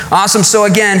Awesome. So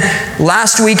again,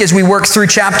 last week as we worked through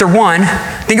chapter 1,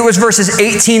 I think it was verses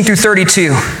 18 through 32.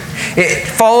 It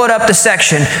followed up the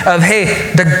section of,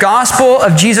 hey, the gospel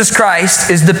of Jesus Christ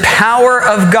is the power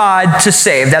of God to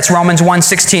save. That's Romans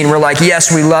 1:16. We're like, yes,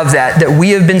 we love that we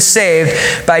have been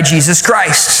saved by Jesus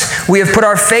Christ. We have put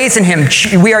our faith in him.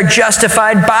 We are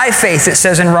justified by faith, it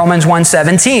says in Romans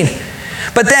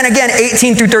 1:17. But then again,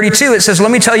 18 through 32, it says,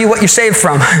 let me tell you what you're saved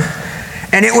from.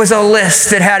 And it was a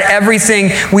list that had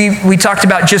everything we talked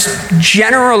about, just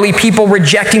generally people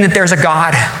rejecting that there's a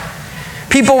God.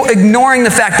 People ignoring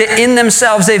the fact that in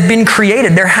themselves they've been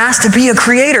created. There has to be a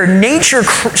creator. Nature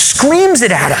screams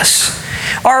it at us.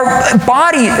 Our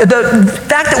body, the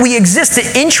fact that we exist,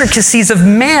 the intricacies of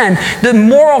man, the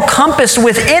moral compass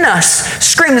within us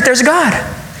scream that there's a God.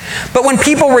 But when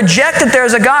people reject that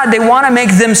there's a God, they want to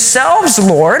make themselves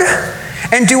Lord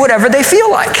and do whatever they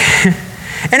feel like.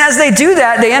 And as they do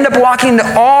that, they end up walking into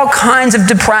all kinds of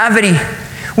depravity.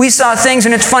 We saw things,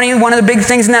 and it's funny, one of the big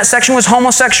things in that section was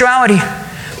homosexuality.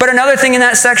 But another thing in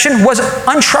that section was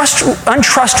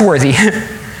untrustworthy.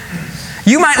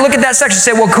 You might look at that section and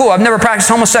say, well, cool, I've never practiced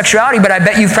homosexuality, but I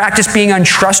bet you've practiced being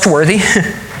untrustworthy.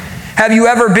 Have you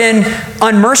ever been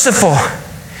unmerciful?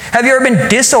 Have you ever been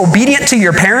disobedient to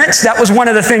your parents? That was one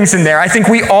of the things in there. I think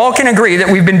we all can agree that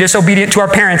we've been disobedient to our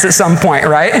parents at some point,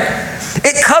 right?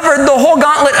 It covered the whole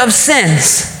gauntlet of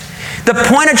sins. The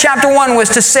point of chapter 1 was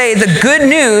to say the good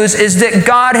news is that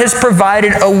God has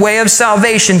provided a way of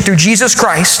salvation through Jesus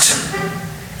Christ.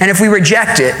 And if we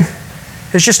reject it,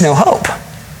 there's just no hope.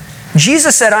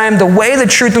 Jesus said, I am the way, the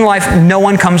truth, and the life. No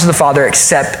one comes to the Father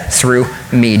except through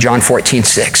me. John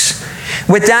 14:6.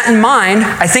 With that in mind,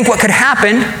 I think what could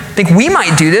happen, I think we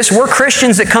might do this. We're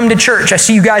Christians that come to church. I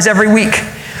see you guys every week.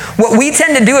 What we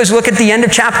tend to do is look at the end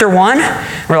of chapter 1.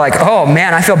 We're like, oh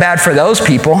man, I feel bad for those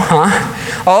people,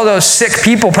 huh? All those sick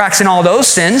people practicing all those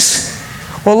sins.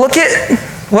 Well, look at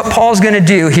what Paul's going to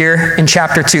do here in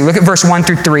chapter 2. Look at verse 1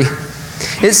 through 3.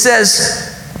 It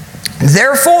says,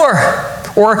 therefore,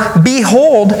 or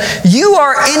behold, you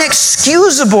are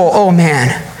inexcusable, O man,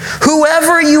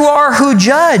 whoever you are who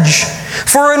judge.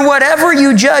 For in whatever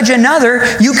you judge another,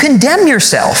 you condemn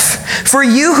yourself. For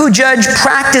you who judge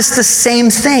practice the same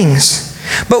things.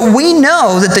 But we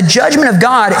know that the judgment of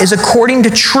God is according to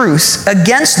truth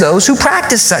against those who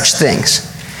practice such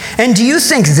things. And do you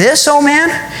think this, O man,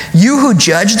 you who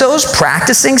judge those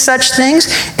practicing such things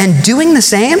and doing the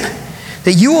same,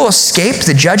 that you will escape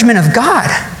the judgment of God?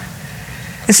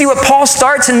 And see what Paul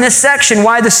starts in this section,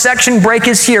 why the section break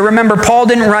is here. Remember, Paul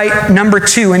didn't write number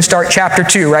 2 and start chapter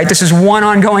 2, right? This is one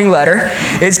ongoing letter.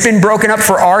 It's been broken up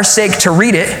for our sake to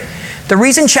read it. The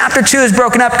reason chapter 2 is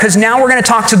broken up, because now we're going to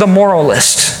talk to the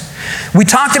moralist. We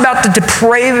talked about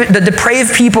the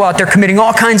depraved people out there committing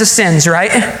all kinds of sins,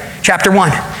 right? Chapter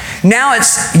 1. Now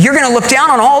you're going to look down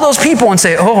on all those people and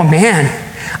say, oh man,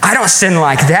 I don't sin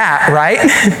like that,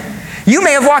 right? You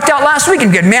may have walked out last week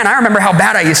and good, man, I remember how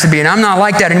bad I used to be, and I'm not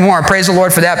like that anymore. Praise the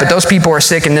Lord for that, but those people are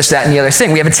sick and this, that, and the other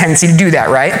thing. We have a tendency to do that,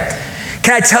 right?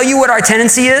 Can I tell you what our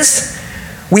tendency is?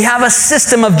 We have a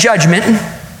system of judgment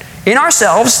in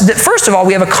ourselves that, first of all,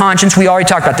 we have a conscience. We already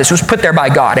talked about this. It was put there by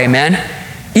God, amen?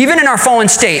 Even in our fallen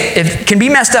state, it can be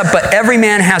messed up, but every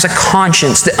man has a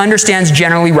conscience that understands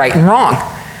generally right and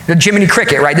wrong. The Jiminy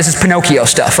Cricket, right? This is Pinocchio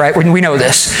stuff, right? We know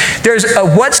this. There's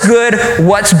what's good,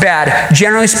 what's bad.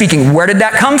 Generally speaking, where did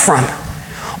that come from?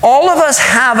 All of us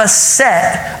have a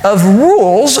set of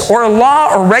rules or law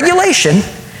or regulation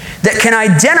that can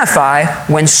identify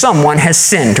when someone has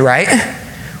sinned, right?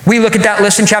 We look at that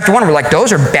list in chapter 1, we're like,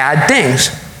 those are bad things.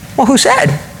 Well, who said?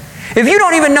 If you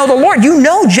don't even know the Lord, you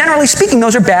know, generally speaking,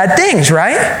 those are bad things,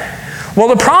 right? Well,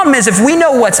 the problem is if we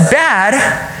know what's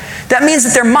bad, that means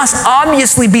that there must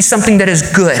obviously be something that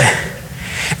is good.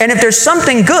 And if there's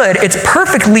something good, it's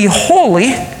perfectly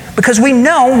holy because we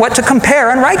know what to compare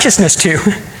unrighteousness to.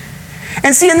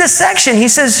 And see, in this section, he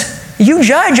says, you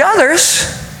judge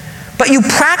others, but you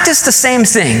practice the same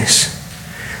things.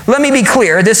 Let me be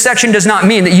clear, this section does not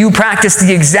mean that you practice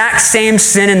the exact same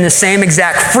sin in the same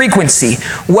exact frequency.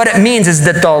 What it means is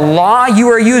that the law you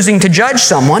are using to judge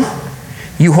someone,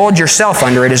 you hold yourself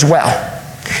under it as well.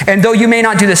 And though you may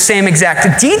not do the same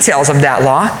exact details of that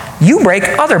law, you break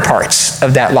other parts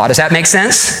of that law. Does that make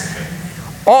sense?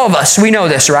 All of us, we know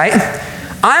this, right?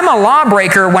 I'm a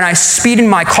lawbreaker when I speed in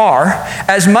my car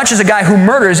as much as a guy who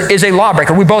murders is a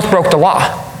lawbreaker. We both broke the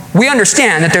law. We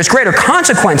understand that there's greater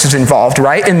consequences involved,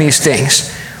 right, in these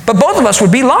things. But both of us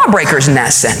would be lawbreakers in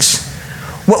that sense.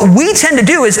 What we tend to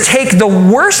do is take the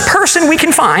worst person we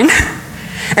can find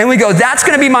And we go, that's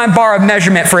going to be my bar of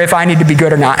measurement for if I need to be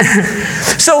good or not.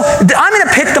 So I'm going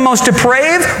to pick the most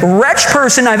depraved, wretched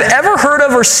person I've ever heard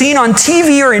of or seen on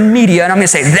TV or in media, and I'm going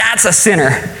to say, that's a sinner.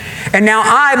 And now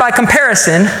I, by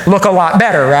comparison, look a lot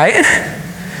better, right?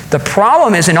 The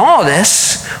problem is in all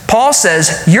this, Paul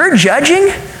says, you're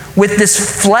judging with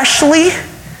this fleshly,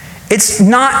 it's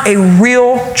not a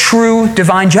real, true,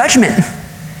 divine judgment.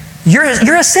 You're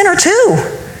a sinner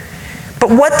too. But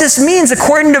what this means,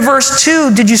 according to verse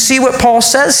 2, did you see what Paul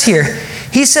says here?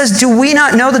 He says, do we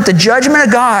not know that the judgment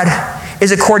of God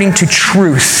is according to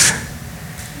truth?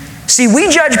 See, we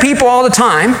judge people all the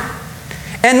time.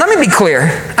 And let me be clear,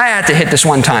 I had to hit this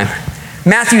one time.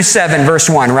 Matthew 7, verse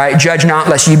 1, right? Judge not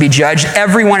lest you be judged.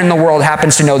 Everyone in the world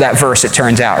happens to know that verse, it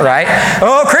turns out, right?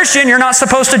 Oh, Christian, you're not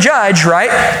supposed to judge,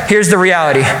 right? Here's the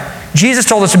reality. Jesus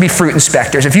told us to be fruit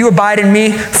inspectors. If you abide in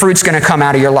me, fruit's going to come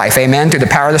out of your life, amen, through the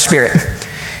power of the Spirit.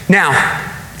 Now,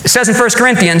 it says in 1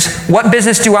 Corinthians, what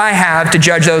business do I have to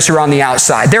judge those who are on the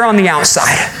outside? They're on the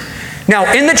outside.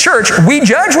 Now, in the church, we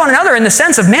judge one another in the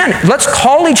sense of, man, let's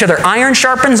call each other. Iron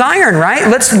sharpens iron, right?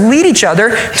 Let's lead each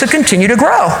other to continue to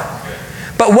grow.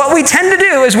 But what we tend to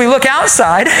do is we look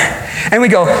outside and we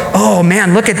go, oh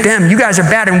man, look at them. You guys are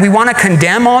bad. And we want to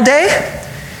condemn all day.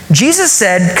 Jesus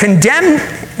said, condemn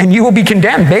and you will be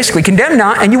condemned. Basically, condemn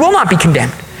not and you will not be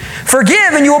condemned.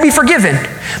 Forgive and you will be forgiven.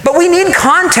 But we need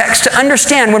context to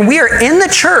understand when we are in the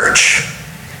church.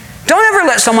 Don't ever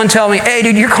let someone tell me, hey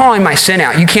dude, you're calling my sin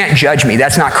out. You can't judge me.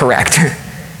 That's not correct.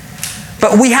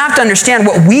 But we have to understand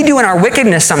what we do in our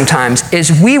wickedness sometimes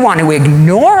is we want to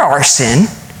ignore our sin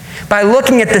by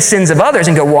looking at the sins of others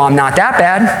and go, well, I'm not that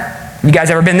bad. You guys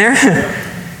ever been there?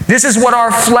 This is what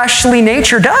our fleshly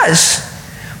nature does.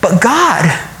 But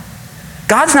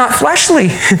God's not fleshly.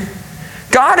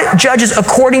 God judges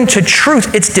according to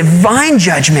truth. It's divine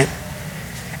judgment.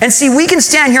 And see, we can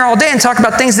stand here all day and talk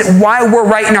about things that why we're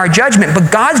right in our judgment,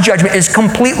 but God's judgment is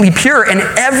completely pure, and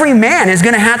every man is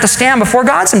going to have to stand before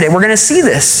God someday. We're going to see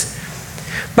this.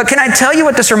 But can I tell you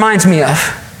what this reminds me of?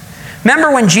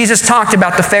 Remember when Jesus talked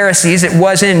about the Pharisees? It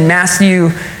was in Matthew,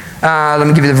 let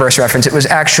me give you the verse reference. It was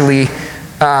actually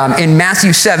in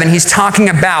Matthew 7. He's talking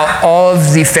about all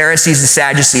of the Pharisees and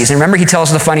Sadducees. And remember, he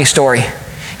tells the funny story.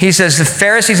 He says the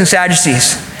Pharisees and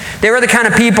Sadducees, they were the kind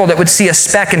of people that would see a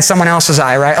speck in someone else's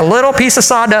eye, right? A little piece of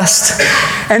sawdust.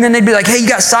 And then they'd be like, hey, you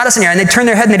got sawdust in your eye. And they'd turn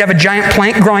their head and they'd have a giant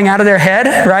plank growing out of their head,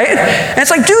 right? And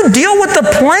it's like, dude, deal with the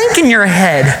plank in your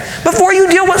head before you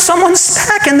deal with someone's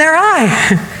speck in their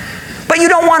eye. But you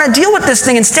don't want to deal with this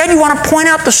thing. Instead, you want to point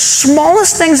out the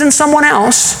smallest things in someone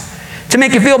else to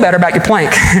make you feel better about your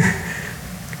plank.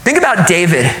 Think about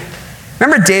David.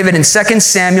 Remember David in 2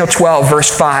 Samuel 12, verse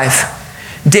 5.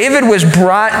 David was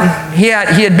brought, he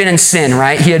had been in sin,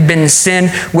 right? He had been in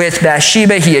sin with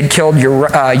Bathsheba. He had killed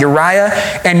Uriah.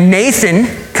 And Nathan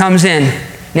comes in.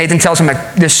 Nathan tells him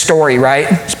this story, right?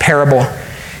 This parable.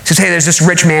 He says, hey, there's this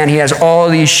rich man. He has all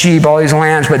these sheep, all these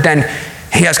lambs, but then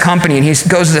he has company, and he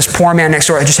goes to this poor man next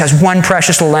door that just has one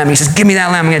precious little lamb. He says, give me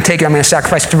that lamb. I'm going to take it. I'm going to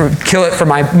sacrifice it to kill it for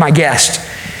my guest.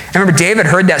 I remember David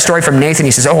heard that story from Nathan.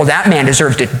 He says, oh, that man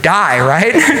deserves to die,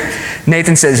 right?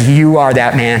 Nathan says, you are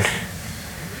that man.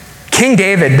 King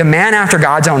David, the man after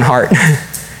God's own heart.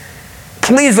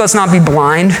 Please let's not be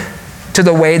blind to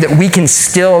the way that we can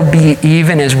still be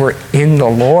even as we're in the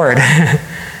Lord.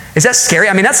 Is that scary?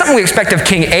 I mean, that's something we expect of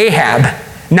King Ahab,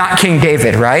 not King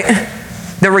David, right?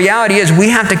 The reality is we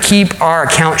have to keep our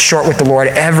account short with the Lord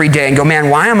every day and go,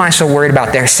 man, why am I so worried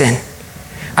about their sin?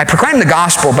 I proclaim the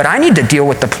gospel, but I need to deal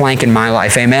with the plank in my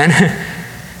life, amen?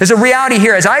 There's a reality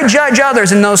here. As I judge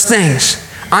others in those things,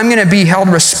 I'm going to be held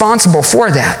responsible for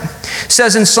that. It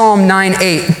says in Psalm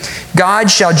 9:8,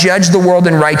 God shall judge the world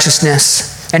in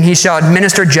righteousness, and he shall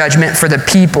administer judgment for the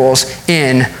peoples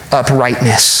in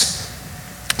uprightness.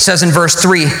 It says in verse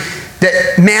 3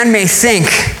 that man may think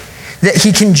that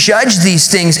he can judge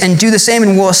these things and do the same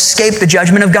and will escape the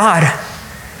judgment of God.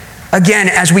 Again,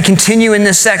 as we continue in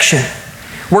this section,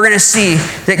 we're going to see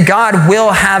that God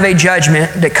will have a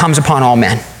judgment that comes upon all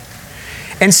men.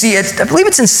 And see, I believe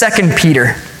it's in 2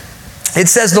 Peter. It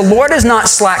says, the Lord is not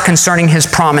slack concerning his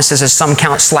promises, as some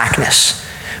count slackness,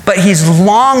 but he's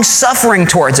long-suffering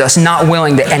towards us, not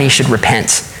willing that any should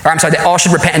repent. Or I'm sorry, that all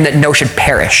should repent and that no should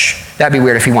perish. That'd be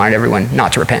weird if he wanted everyone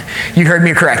not to repent. You heard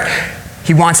me correct.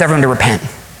 He wants everyone to repent.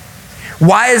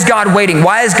 Why is God waiting?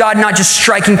 Why is God not just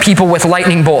striking people with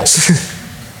lightning bolts?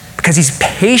 Because he's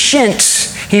patient.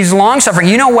 He's long-suffering.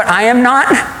 You know what I am not?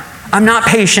 I'm not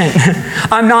patient.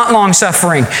 I'm not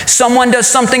long-suffering. Someone does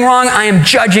something wrong, I am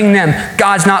judging them.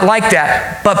 God's not like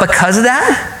that. But because of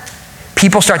that,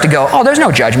 people start to go, oh, there's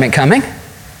no judgment coming.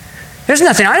 There's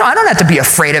nothing, I don't have to be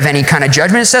afraid of any kind of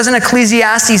judgment. It says in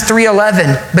Ecclesiastes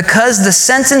 3:11, because the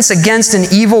sentence against an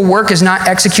evil work is not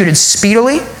executed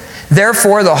speedily,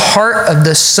 therefore the heart of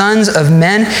the sons of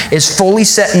men is fully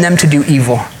set in them to do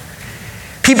evil.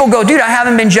 People go, dude, I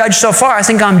haven't been judged so far. I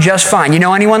think I'm just fine. You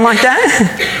know anyone like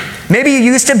that? Maybe you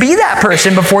used to be that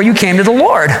person before you came to the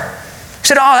Lord. You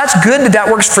said, oh, that's good that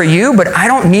works for you, but I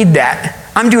don't need that.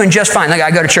 I'm doing just fine. Like,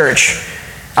 I go to church.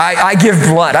 I give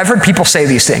blood. I've heard people say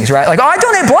these things, right? Like, oh, I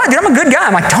donate blood. Dude, I'm a good guy.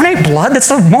 I'm like, donate blood? That's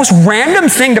the most random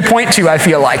thing to point to, I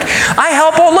feel like. I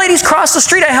help old ladies cross the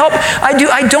street.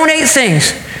 I donate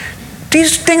things.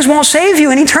 These things won't save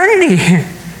you in eternity.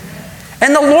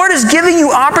 And the Lord is giving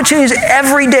you opportunities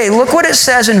every day. Look what it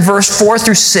says in verse 4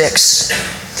 through 6.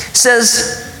 It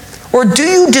says, or do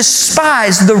you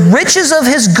despise the riches of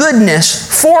his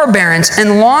goodness, forbearance,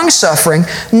 and long-suffering,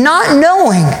 not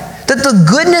knowing that the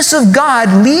goodness of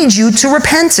God leads you to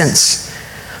repentance?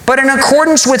 But in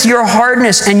accordance with your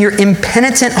hardness and your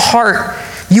impenitent heart,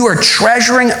 you are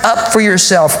treasuring up for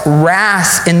yourself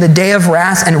wrath in the day of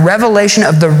wrath and revelation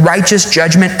of the righteous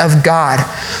judgment of God,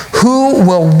 who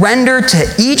will render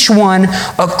to each one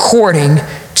according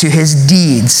to his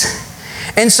deeds.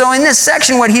 And so in this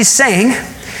section, what he's saying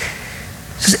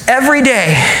is every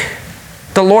day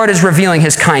the Lord is revealing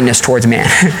his kindness towards man.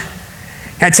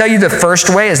 And I tell you, the first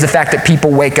way is the fact that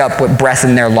people wake up with breath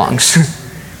in their lungs.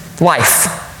 Life.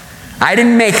 I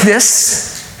didn't make this.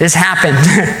 This happened.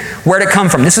 Where'd it come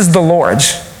from? This is the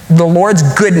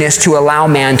Lord's goodness to allow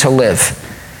man to live.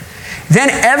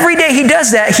 Then every day he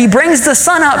does that, he brings the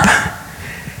sun up.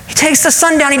 He takes the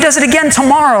sun down. He does it again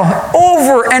tomorrow,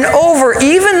 over and over,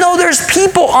 even though there's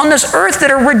people on this earth that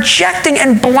are rejecting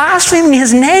and blaspheming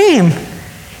his name.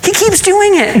 He keeps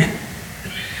doing it.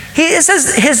 It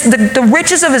says the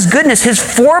riches of his goodness, his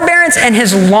forbearance and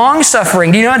his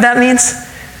long-suffering. Do you know what that means?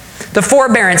 The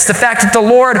forbearance, the fact that the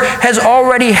Lord has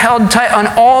already held tight on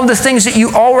all of the things that you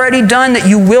already done, that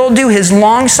you will do, his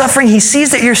long-suffering. He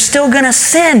sees that you're still going to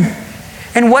sin.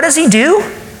 And what does he do?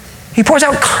 He pours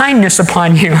out kindness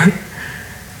upon you.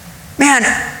 Man,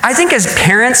 I think as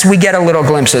parents, we get a little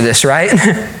glimpse of this, right?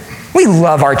 We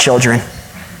love our children.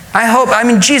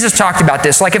 Jesus talked about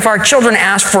this. Like if our children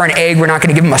ask for an egg, we're not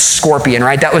going to give them a scorpion,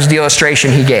 right? That was the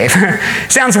illustration he gave.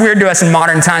 Sounds weird to us in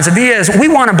modern times. The idea is we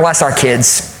want to bless our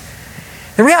kids.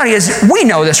 The reality is, we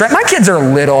know this, right? My kids are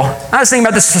little. I was thinking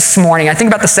about this morning. I think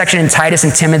about the section in Titus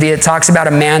and Timothy. It talks about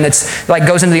a man that's like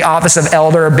goes into the office of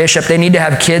elder or bishop. They need to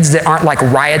have kids that aren't like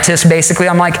riotous, basically.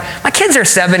 I'm like, my kids are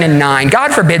 7 and 9.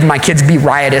 God forbid my kids be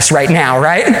riotous right now,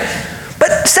 right?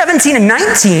 But 17 and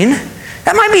 19,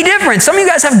 that might be different. Some of you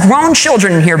guys have grown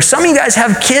children in here. Some of you guys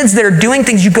have kids that are doing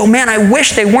things. You go, man, I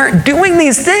wish they weren't doing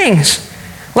these things.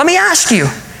 Let me ask you,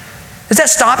 does that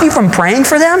stop you from praying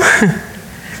for them?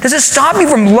 Does it stop you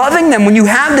from loving them when you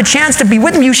have the chance to be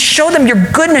with them? You show them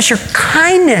your goodness, your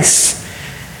kindness.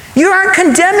 You aren't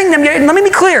condemning them. Let me be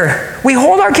clear. We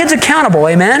hold our kids accountable,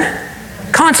 amen?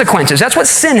 Consequences. That's what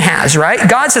sin has, right?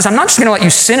 God says, I'm not just going to let you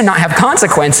sin and not have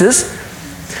consequences.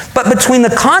 But between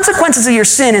the consequences of your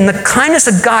sin and the kindness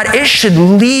of God, it should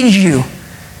lead you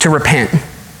to repent.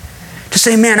 To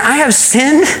say, man, I have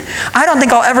sinned. I don't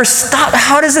think I'll ever stop.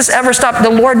 How does this ever stop? The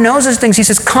Lord knows these things. He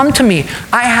says, come to me.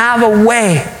 I have a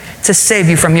way to save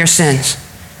you from your sins.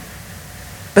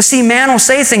 But see, man will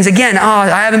say things again, oh,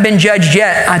 I haven't been judged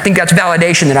yet. I think that's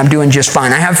validation that I'm doing just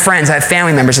fine. I have friends, I have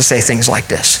family members that say things like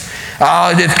this.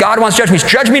 Oh, if God wants to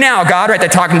judge me now, God, right? They're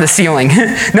talking to the ceiling.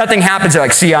 Nothing happens. They're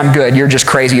like, see, I'm good. You're just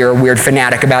crazy. You're a weird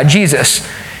fanatic about Jesus.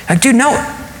 Like, dude, no.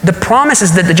 The promise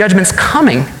is that the judgment's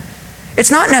coming. It's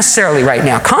not necessarily right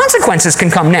now. Consequences can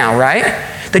come now, right?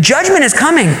 The judgment is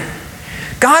coming.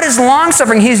 God is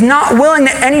long-suffering. He's not willing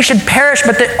that any should perish,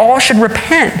 but that all should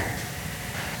repent.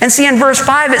 And see, in verse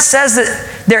 5, it says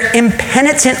that their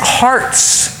impenitent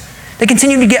hearts, they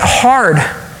continue to get hard.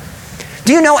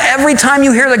 Do you know every time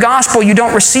you hear the gospel, you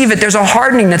don't receive it, there's a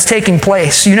hardening that's taking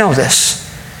place. You know this.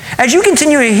 As you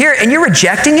continue to hear it and you're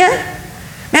rejecting it,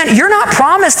 man, you're not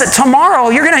promised that tomorrow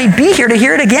you're going to be here to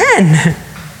hear it again.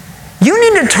 You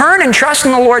need to turn and trust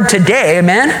in the Lord today,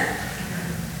 amen?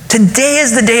 Today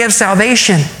is the day of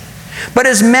salvation. But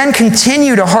as men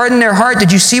continue to harden their heart,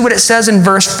 did you see what it says in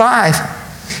verse 5?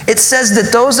 It says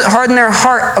that those that harden their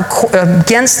heart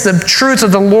against the truth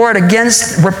of the Lord,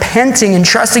 against repenting and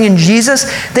trusting in Jesus,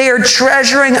 they are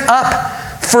treasuring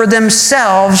up for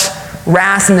themselves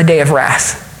wrath in the day of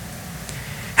wrath.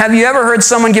 Have you ever heard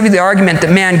someone give you the argument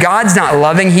that, man, God's not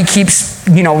loving. He keeps,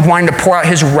 wanting to pour out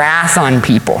his wrath on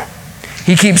people.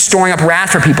 He keeps storing up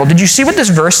wrath for people. Did you see what this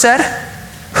verse said?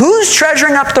 Who's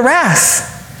treasuring up the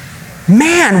wrath?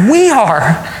 Man, we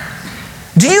are.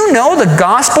 Do you know the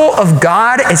gospel of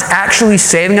God is actually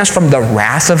saving us from the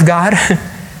wrath of God?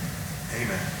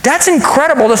 That's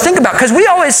incredible to think about, because we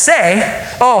always say,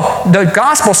 oh, the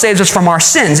gospel saves us from our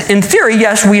sins. In theory,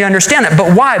 yes, we understand that.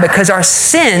 But why? Because our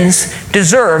sins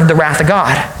deserve the wrath of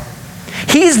God.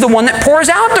 He's the one that pours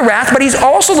out the wrath, but he's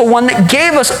also the one that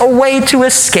gave us a way to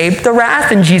escape the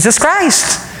wrath in Jesus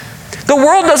Christ. The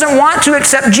world doesn't want to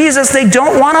accept Jesus. They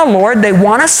don't want a Lord. They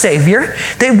want a Savior.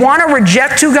 They want to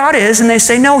reject who God is, and they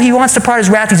say, no, he wants to pour out his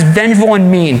wrath. He's vengeful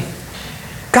and mean.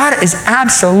 God is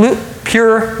absolute,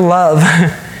 pure love.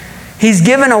 He's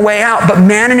given a way out, but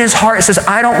man in his heart says,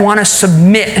 I don't want to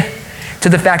submit to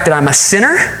the fact that I'm a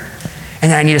sinner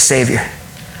and that I need a Savior.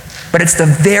 But it's the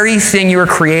very thing you were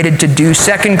created to do.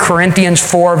 2 Corinthians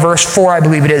 4, verse 4, I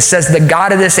believe it is, says the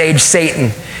god of this age,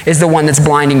 Satan, is the one that's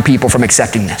blinding people from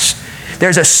accepting this.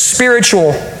 There's a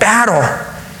spiritual battle.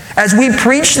 As we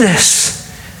preach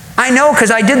this, I know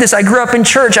because I did this. I grew up in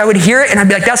church. I would hear it and I'd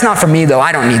be like, that's not for me though.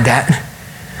 I don't need that.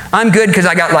 I'm good because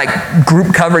I got like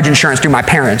group coverage insurance through my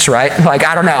parents, right? Like,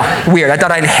 I don't know. Weird. I thought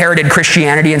I inherited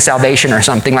Christianity and salvation or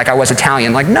something, like I was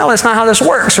Italian. Like, no, that's not how this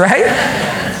works, right?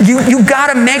 You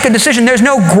got to make a decision. There's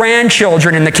no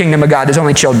grandchildren in the kingdom of God. There's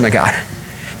only children of God.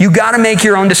 You got to make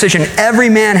your own decision. Every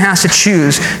man has to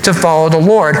choose to follow the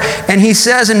Lord. And he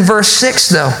says in verse 6,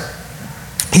 though,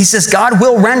 he says, God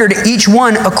will render to each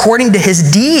one according to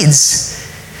his deeds.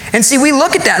 And see, we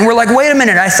look at that and we're like, wait a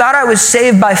minute, I thought I was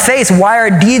saved by faith. Why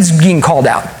are deeds being called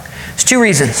out? There's two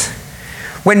reasons.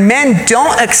 When men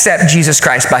don't accept Jesus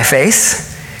Christ by faith,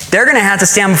 they're going to have to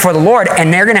stand before the Lord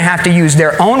and they're going to have to use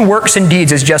their own works and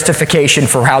deeds as justification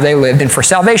for how they lived and for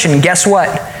salvation. And guess what?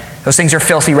 Those things are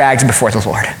filthy rags before the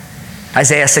Lord.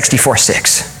 Isaiah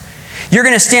 64:6. You're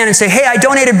going to stand and say, hey, I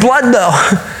donated blood though.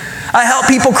 I help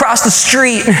people cross the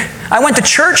street. I went to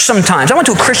church sometimes. I went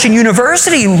to a Christian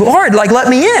university. Lord, like, let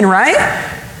me in,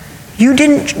 right? You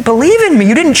didn't believe in me.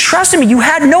 You didn't trust in me. You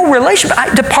had no relationship.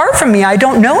 Depart from me. I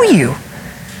don't know you.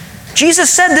 Jesus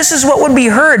said this is what would be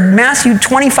heard. Matthew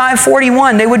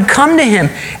 25:41. They would come to him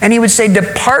and he would say,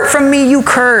 depart from me, you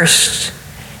cursed,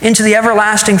 into the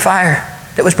everlasting fire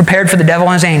that was prepared for the devil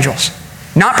and his angels.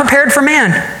 Not prepared for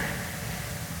man.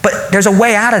 But there's a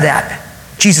way out of that.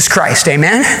 Jesus Christ,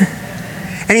 amen?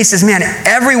 And he says, man,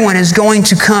 everyone is going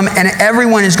to come and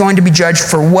everyone is going to be judged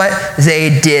for what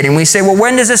they did. And we say, well,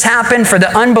 when does this happen? For the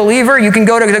unbeliever, you can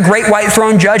go to the great white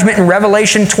throne judgment in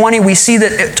Revelation 20. We see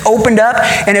that it's opened up.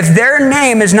 And if their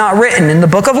name is not written in the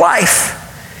book of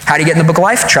life, how do you get in the book of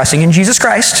life? Trusting in Jesus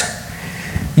Christ.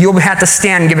 You'll have to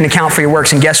stand and give an account for your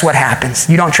works. And guess what happens?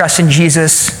 You don't trust in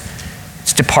Jesus,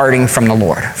 it's departing from the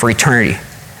Lord for eternity.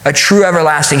 A true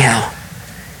everlasting hell.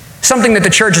 Something that the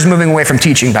church is moving away from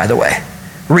teaching, by the way.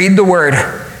 Read the Word.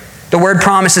 The Word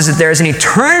promises that there is an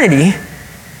eternity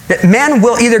that men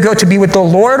will either go to be with the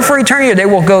Lord for eternity or they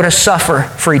will go to suffer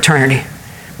for eternity.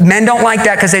 Men don't like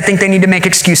that because they think they need to make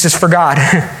excuses for God.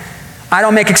 I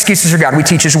don't make excuses for God. We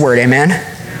teach His Word,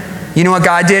 amen? You know what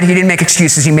God did? He didn't make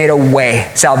excuses. He made a way,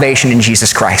 salvation in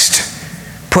Jesus Christ.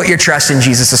 Put your trust in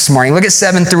Jesus this morning. Look at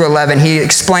 7 through 11. He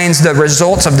explains the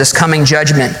results of this coming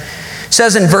judgment. It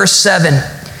says in verse 7,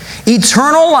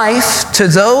 eternal life to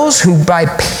those who by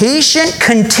patient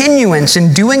continuance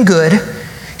in doing good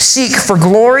seek for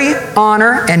glory,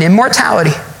 honor, and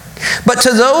immortality. But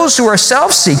to those who are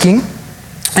self-seeking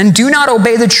and do not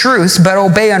obey the truth, but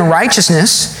obey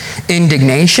unrighteousness,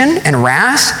 indignation and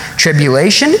wrath,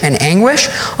 tribulation and anguish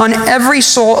on every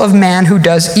soul of man who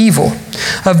does evil,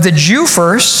 of the Jew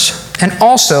first and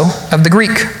also of the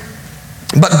Greek.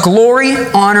 But glory,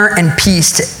 honor, and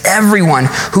peace to everyone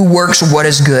who works what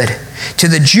is good, to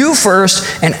the Jew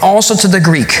first and also to the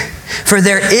Greek. For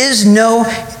there is no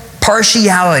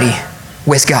partiality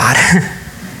with God.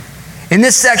 In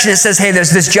this section it says, hey,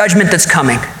 there's this judgment that's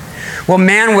coming. Well,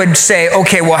 man would say,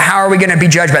 okay, well, how are we going to be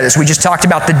judged by this? We just talked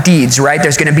about the deeds, right?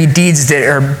 There's going to be deeds that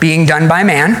are being done by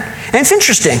man. And it's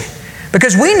interesting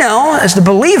because we know as the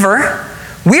believer,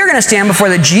 we are going to stand before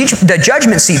the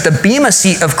judgment seat, the bema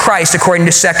seat of Christ, according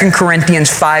to 2 Corinthians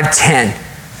 5:10.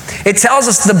 It tells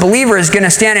us the believer is going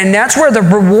to stand, and that's where the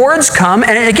rewards come.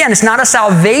 And again, it's not a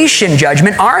salvation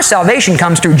judgment. Our salvation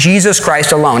comes through Jesus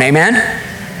Christ alone, amen?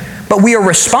 But we are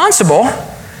responsible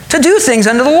to do things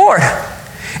unto the Lord.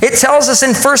 It tells us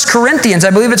in 1 Corinthians, I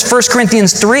believe it's 1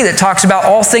 Corinthians 3, that talks about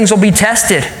all things will be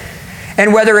tested.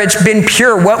 And whether it's been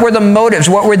pure, what were the motives,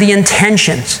 what were the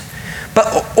intentions?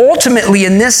 But ultimately,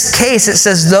 in this case, it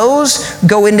says those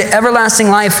go into everlasting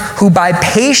life who by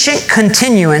patient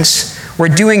continuance were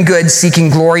doing good, seeking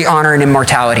glory, honor, and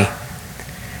immortality.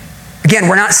 Again,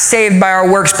 we're not saved by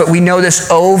our works, but we know this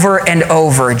over and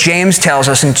over. James tells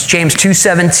us in James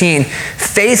 2:17,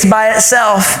 faith by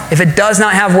itself, if it does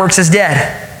not have works, is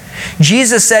dead.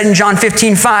 Jesus said in John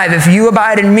 15:5, if you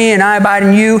abide in me and I abide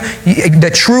in you, the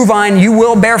true vine, you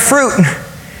will bear fruit.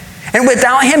 And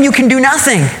without him, you can do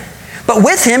nothing. But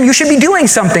with him, you should be doing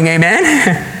something, amen?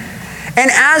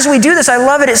 And as we do this, I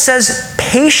love it. It says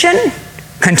patient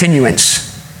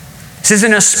continuance. This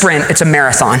isn't a sprint, it's a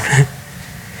marathon.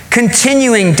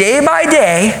 Continuing day by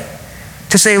day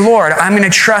to say, Lord, I'm going to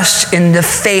trust in the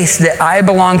faith that I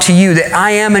belong to you, that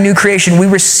I am a new creation. We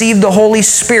receive the Holy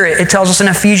Spirit, it tells us in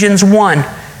Ephesians 1,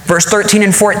 verse 13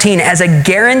 and 14, as a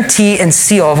guarantee and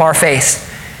seal of our faith.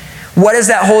 What is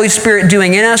that Holy Spirit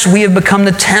doing in us? We have become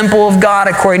the temple of God,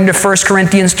 according to 1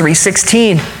 Corinthians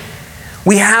 3:16.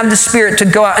 We have the Spirit to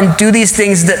go out and do these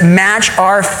things that match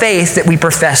our faith that we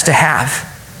profess to have.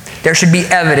 There should be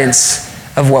evidence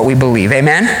of what we believe.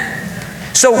 Amen?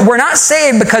 So we're not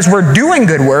saved because we're doing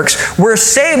good works. We're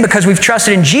saved because we've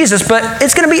trusted in Jesus, but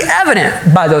it's going to be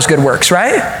evident by those good works,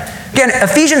 right? Again,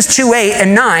 Ephesians 2:8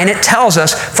 and 9, it tells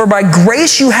us, for by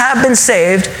grace you have been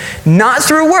saved, not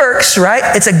through works, right?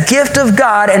 It's a gift of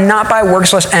God and not by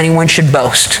works, lest anyone should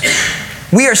boast.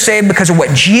 We are saved because of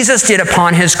what Jesus did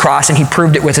upon his cross, and he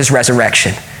proved it with his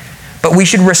resurrection. But we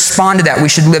should respond to that. We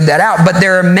should live that out. But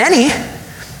there are many,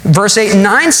 verse 8 and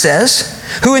 9 says,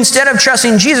 who instead of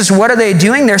trusting Jesus, what are they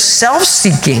doing? They're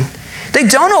self-seeking. They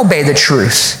don't obey the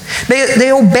truth.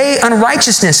 They obey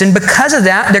unrighteousness. And because of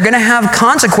that, they're going to have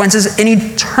consequences in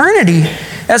eternity,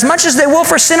 as much as they will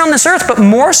for sin on this earth, but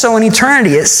more so in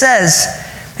eternity. It says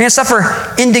they're going to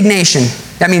suffer indignation.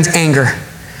 That means anger.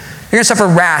 They're going to suffer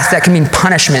wrath. That can mean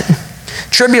punishment.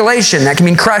 Tribulation. That can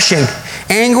mean crushing.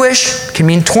 Anguish can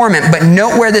mean torment. But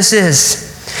note where this is.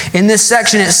 In this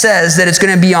section, it says that it's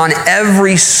going to be on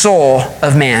every soul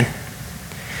of man.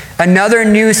 Another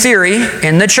new theory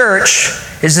in the church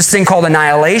is this thing called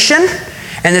annihilation,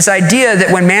 and this idea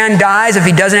that when man dies, if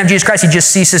he doesn't have Jesus Christ, he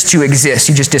just ceases to exist.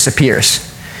 He just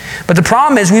disappears. But the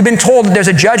problem is we've been told that there's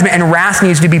a judgment and wrath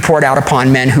needs to be poured out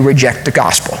upon men who reject the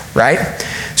gospel, right?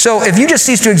 So if you just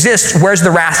cease to exist, where's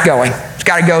the wrath going? It's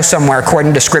got to go somewhere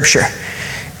according to Scripture.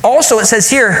 Also, it says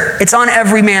here, it's on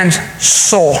every man's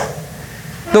soul.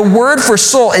 The word for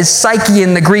soul is psyche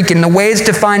in the Greek. In the way it's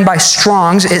defined by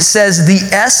Strong's, it says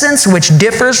the essence which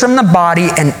differs from the body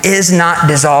and is not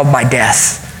dissolved by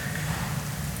death.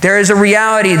 There is a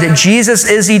reality that Jesus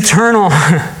is eternal.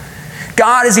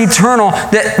 God is eternal.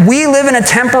 That we live in a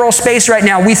temporal space right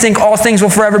now. We think all things will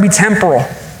forever be temporal.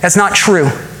 That's not true.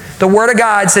 The Word of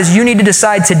God says you need to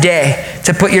decide today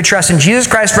to put your trust in Jesus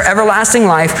Christ for everlasting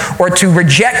life, or to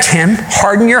reject him,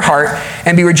 harden your heart,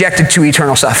 and be rejected to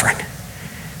eternal suffering.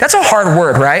 That's a hard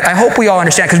word, right? I hope we all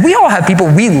understand, because we all have people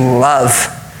we love.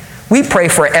 We pray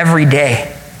for every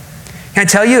day. Can I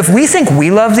tell you, if we think we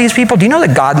love these people, do you know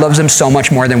that God loves them so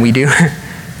much more than we do?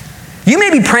 You may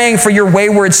be praying for your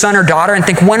wayward son or daughter and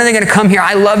think, when are they going to come here?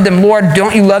 I love them. Lord,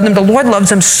 don't you love them? The Lord loves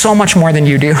them so much more than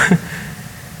you do.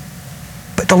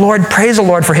 But the Lord, praise the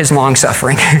Lord for his long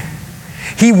suffering.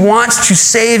 He wants to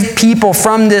save people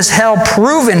from this hell,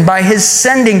 proven by his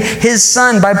sending his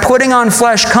Son, by putting on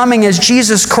flesh, coming as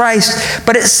Jesus Christ.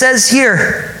 But it says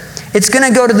here, it's going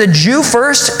to go to the Jew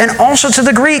first and also to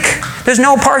the Greek. There's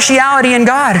no partiality in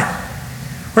God.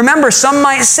 Remember, some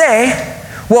might say,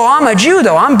 well, I'm a Jew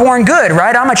though. I'm born good,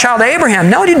 right? I'm a child of Abraham.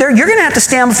 No, dude, you're going to have to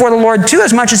stand before the Lord too,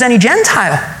 as much as any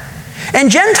Gentile.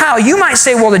 And Gentile, you might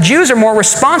say, well, the Jews are more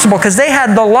responsible because they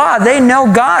had the law. They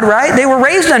know God, right? They were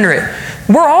raised under it.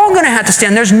 We're all going to have to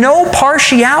stand. There's no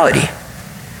partiality.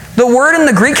 The word in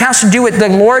the Greek has to do with the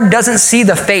Lord doesn't see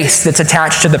the face that's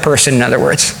attached to the person, in other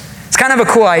words. It's kind of a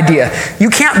cool idea. You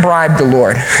can't bribe the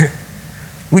Lord.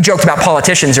 We joked about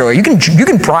politicians earlier. You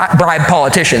can bribe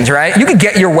politicians, right? You can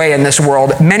get your way in this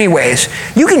world many ways.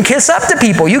 You can kiss up to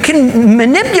people. You can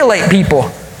manipulate people.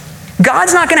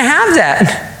 God's not going to have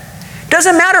that.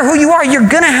 Doesn't matter who you are, you're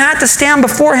going to have to stand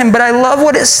before him. But I love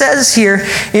what it says here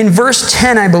in verse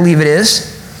 10, I believe it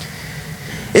is.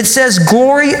 It says,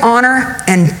 glory, honor,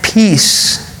 and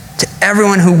peace to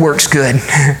everyone who works good.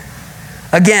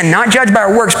 Again, not judged by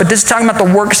our works, but this is talking about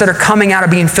the works that are coming out of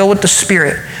being filled with the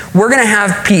Spirit. We're going to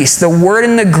have peace. The word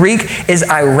in the Greek is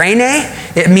irene.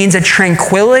 It means a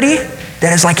tranquility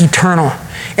that is like eternal.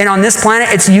 And on this planet,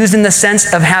 it's used in the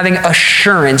sense of having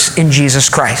assurance in Jesus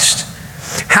Christ.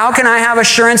 How can I have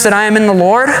assurance that I am in the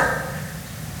Lord?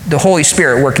 The Holy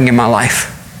Spirit working in my life.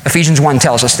 Ephesians 1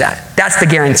 tells us that. That's the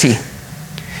guarantee.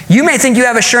 You may think you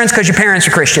have assurance because your parents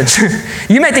are Christians.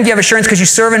 You may think you have assurance because you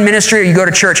serve in ministry or you go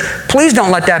to church. Please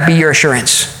don't let that be your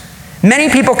assurance. Many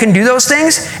people can do those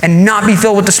things and not be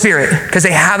filled with the Spirit because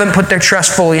they haven't put their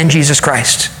trust fully in Jesus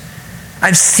Christ.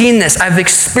 I've seen this. I've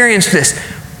experienced this.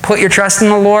 Put your trust in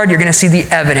the Lord, you're going to see the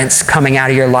evidence coming out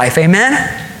of your life. Amen?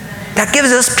 That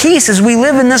gives us peace as we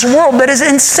live in this world that is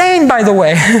insane, by the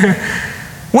way.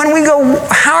 When we go,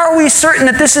 how are we certain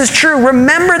that this is true?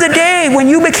 Remember the day when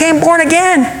you became born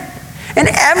again and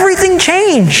everything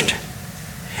changed.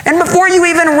 And before you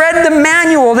even read the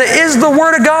manual that is the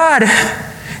Word of God,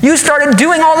 you started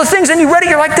doing all the things and you read it,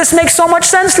 you're like, this makes so much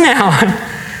sense now.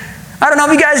 I don't know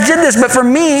if you guys did this, but for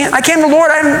me, I came to the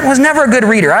Lord, I was never a good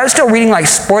reader. I was still reading like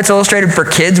Sports Illustrated for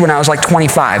kids when I was like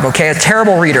 25, okay? A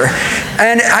terrible reader.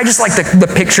 And I just liked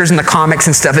the pictures and the comics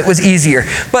and stuff. It was easier.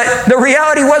 But the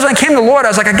reality was when I came to the Lord, I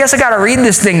was like, I guess I got to read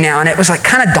this thing now. And it was like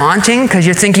kind of daunting because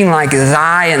you're thinking like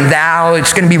thy and thou,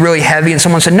 it's going to be really heavy. And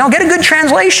someone said, no, get a good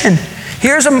translation.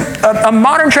 Here's a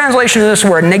modern translation of this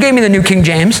word. And they gave me the New King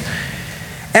James.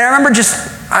 And I remember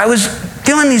I was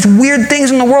feeling these weird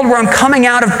things in the world where I'm coming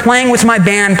out of playing with my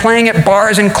band, playing at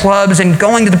bars and clubs and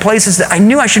going to the places that I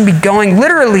knew I shouldn't be going,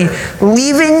 literally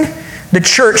leaving the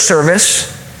church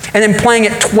service and then playing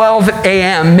at 12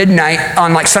 a.m., midnight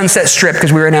on like Sunset Strip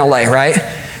because we were in LA, right?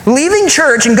 Leaving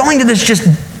church and going to this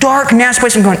just dark, nasty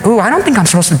place and going, ooh, I don't think I'm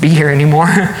supposed to be here anymore.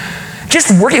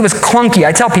 Just working, it was clunky.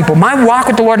 I tell people, my walk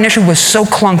with the Lord initially was so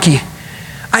clunky.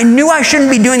 I knew I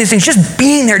shouldn't be doing these things. Just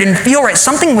being there didn't feel right.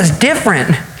 Something was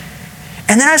different.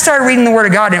 And then I started reading the Word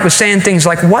of God, and it was saying things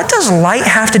like, what does light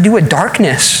have to do with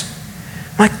darkness?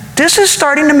 I'm like, this is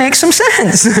starting to make some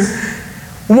sense.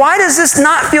 Why does this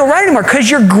not feel right anymore?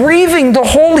 Because you're grieving the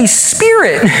Holy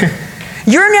Spirit.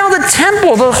 You're now the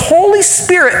temple. The Holy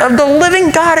Spirit of the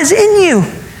living God is in you.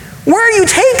 Where are you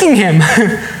taking Him?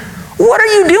 What are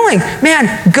you doing?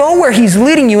 Man, go where He's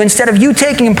leading you instead of you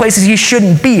taking Him places you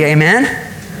shouldn't be. Amen?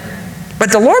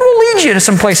 But the Lord will lead you to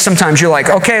some place sometimes. You're like,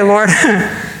 okay, Lord,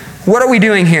 what are we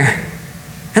doing here?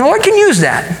 And the Lord can use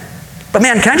that. But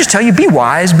man, can I just tell you, be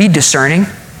wise, be discerning.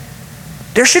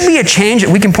 There should be a change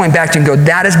that we can point back to and go,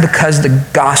 that is because the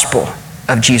gospel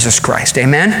of Jesus Christ.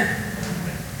 Amen?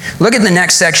 Look at the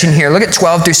next section here. Look at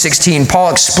 12 through 16.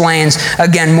 Paul explains,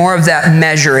 again, more of that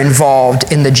measure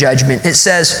involved in the judgment. It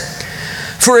says,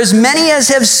 for as many as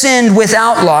have sinned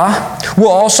without law will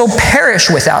also perish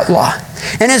without law.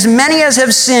 And as many as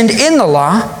have sinned in the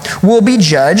law will be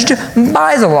judged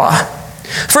by the law.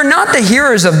 For not the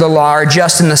hearers of the law are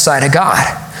just in the sight of God,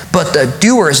 but the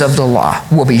doers of the law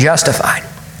will be justified.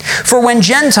 For when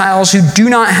Gentiles who do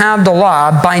not have the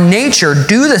law by nature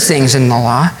do the things in the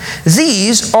law,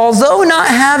 these, although not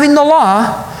having the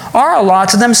law, are a law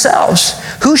to themselves,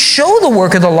 who show the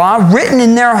work of the law written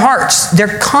in their hearts,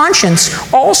 their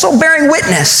conscience also bearing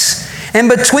witness, and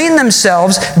between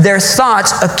themselves their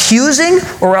thoughts accusing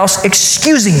or else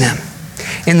excusing them,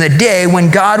 in the day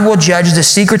when God will judge the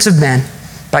secrets of men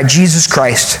by Jesus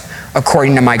Christ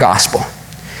according to my gospel.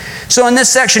 So in this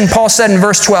section, Paul said in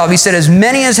verse 12, he said, as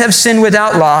many as have sinned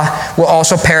without law will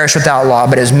also perish without law,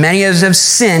 but as many as have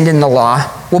sinned in the law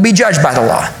will be judged by the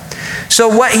law. So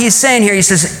what he's saying here, he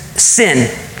says, sin.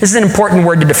 This is an important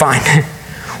word to define.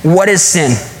 What is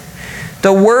sin?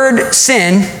 The word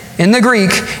sin in the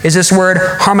Greek is this word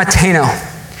hamartano.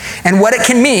 And what it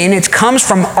can mean, it comes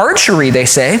from archery, they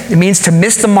say. It means to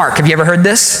miss the mark. Have you ever heard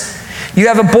this? You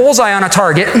have a bullseye on a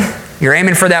target. You're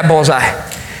aiming for that bullseye.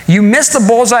 You miss the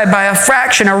bullseye by a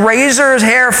fraction, a razor's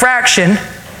hair fraction.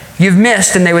 You've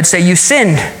missed, and they would say, you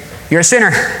sinned. You're a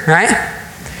sinner, right?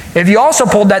 If you also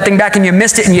pulled that thing back and you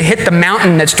missed it and you hit the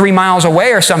mountain that's 3 miles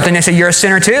away or something, they say, you're a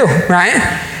sinner too, right?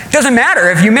 It doesn't matter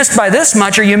if you missed by this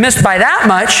much or you missed by that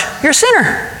much, you're a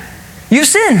sinner. You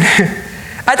sinned.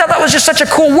 I thought that was just such a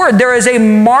cool word. There is a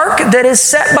mark that is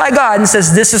set by God and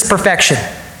says, this is perfection.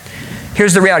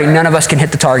 Here's the reality. None of us can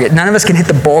hit the target. None of us can hit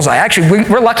the bullseye. Actually,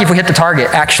 we're lucky if we hit the target,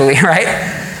 actually, right?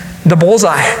 The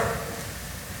bullseye.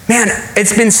 Man,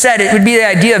 it's been said, it would be the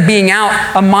idea of being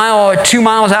out a mile or 2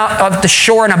 miles out of the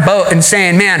shore in a boat and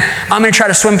saying, man, I'm going to try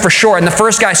to swim for shore. And the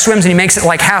first guy swims and he makes it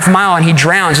like half a mile and he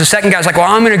drowns. The second guy's like, well,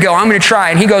 I'm going to try.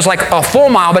 And he goes like a full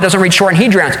mile but doesn't reach shore and he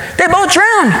drowns. They both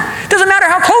drown. Doesn't matter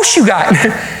how close you got.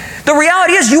 The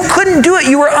reality is you couldn't do it.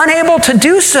 You were unable to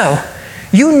do so.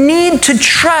 You need to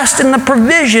trust in the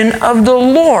provision of the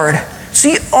Lord. It's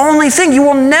the only thing. You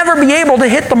will never be able to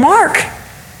hit the mark.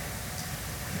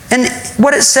 And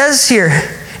what it says here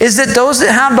is that those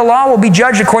that have the law will be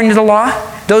judged according to the law.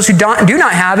 Those who do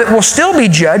not have it will still be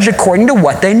judged according to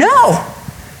what they know.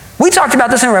 We talked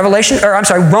about this in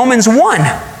Romans 1.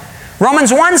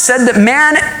 Romans 1 said that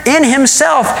man in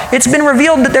himself, it's been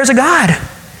revealed that there's a God.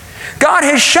 God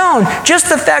has shown just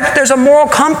the fact that there's a moral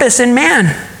compass in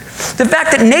man. The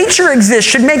fact that nature exists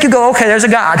should make you go, okay, there's a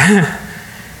God.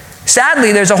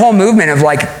 Sadly, there's a whole movement of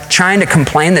trying to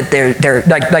complain that they're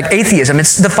like atheism.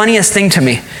 It's the funniest thing to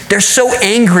me. They're so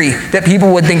angry that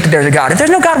people would think that there's a God. If there's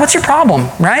no God, what's your problem,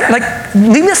 right?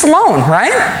 Leave us alone,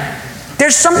 right?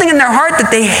 There's something in their heart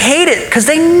that they hate it because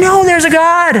they know there's a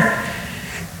God.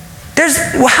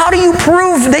 How do you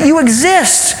prove that you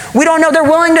exist? We don't know. They're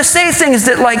willing to say things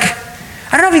that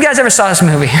I don't know if you guys ever saw this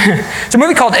movie. It's a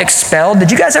movie called Expelled.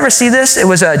 Did you guys ever see this? It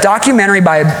was a documentary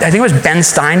by, I think it was Ben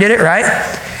Stein did it, right?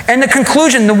 And the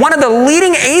conclusion, one of the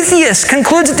leading atheists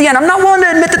concludes at the end, I'm not willing to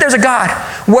admit that there's a God.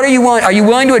 What are you willing? Are you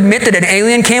willing to admit that an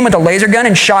alien came with a laser gun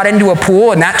and shot into a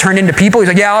pool and that turned into people? He's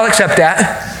like, yeah, I'll accept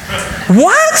that.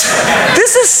 What?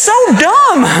 This is so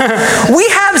dumb. We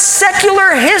have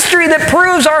secular history that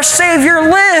proves our Savior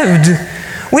lived.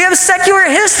 We have secular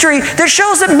history that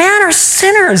shows that man are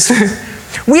sinners.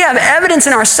 We have evidence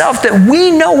in ourselves that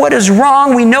we know what is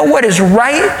wrong. We know what is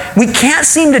right. We can't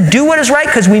seem to do what is right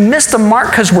because we missed the mark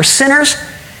because we're sinners.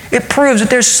 It proves that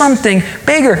there's something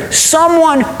bigger,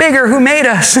 someone bigger who made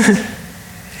us.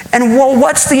 And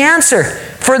what's the answer?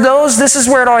 For those, this is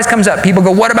where it always comes up. People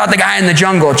go, what about the guy in the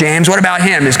jungle, James? What about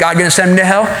him? Is God going to send him to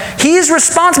hell? He's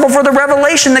responsible for the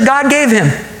revelation that God gave him.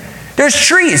 There's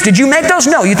trees. Did you make those?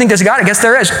 No. You think there's a God? I guess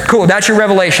there is. Cool. That's your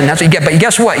revelation. That's what you get. But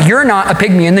guess what? You're not a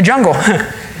pygmy in the jungle.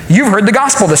 You've heard the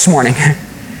gospel this morning.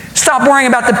 Stop worrying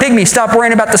about the pygmy. Stop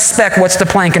worrying about the speck. What's the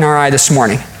plank in our eye this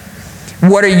morning?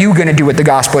 What are you going to do with the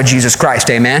gospel of Jesus Christ?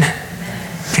 Amen?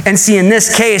 And see, in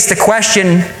this case, the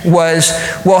question was,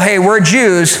 well, hey, we're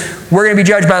Jews. We're going to be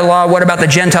judged by the law. What about the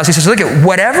Gentiles? He says, look, at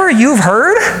whatever you've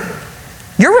heard,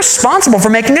 you're responsible for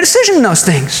making a decision in those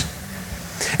things.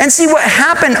 And see, what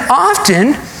happened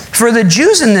often for the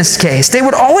Jews in this case, they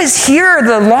would always hear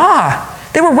the law.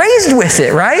 They were raised with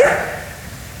it, right?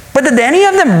 But did any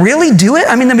of them really do it?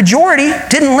 I mean, the majority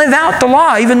didn't live out the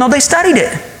law, even though they studied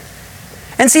it.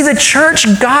 And see, the church,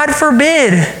 God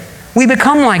forbid, we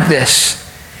become like this.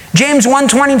 James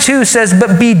 1:22 says,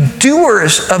 but be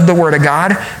doers of the word of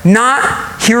God,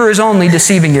 not hearers only,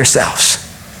 deceiving yourselves.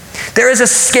 There is a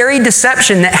scary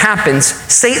deception that happens.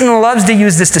 Satan loves to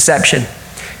use this deception.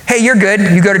 Hey, you're good.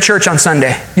 You go to church on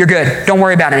Sunday. You're good. Don't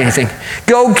worry about anything.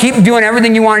 Go keep doing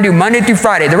everything you want to do Monday through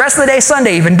Friday. The rest of the day,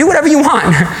 Sunday even. Do whatever you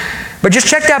want. But just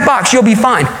check that box. You'll be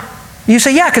fine. You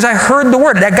say, yeah, because I heard the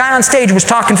word. That guy on stage was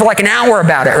talking for an hour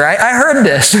about it, right? I heard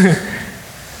this.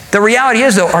 The reality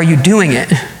is, though, are you doing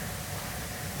it?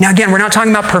 Now, again, we're not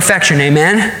talking about perfection,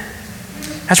 amen?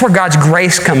 That's where God's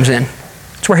grace comes in.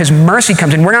 That's where His mercy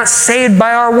comes in. We're not saved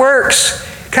by our works.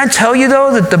 Can I tell you,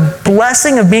 though, that the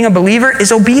blessing of being a believer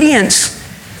is obedience?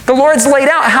 The Lord's laid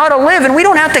out how to live, and we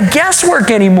don't have to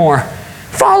guesswork anymore.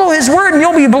 Follow His word, and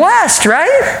you'll be blessed,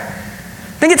 right?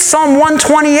 I think it's Psalm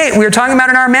 128 we were talking about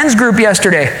in our men's group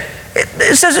yesterday.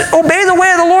 It says, obey the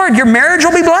way of the Lord. Your marriage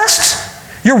will be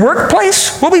blessed. Your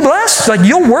workplace will be blessed.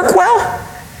 You'll work well.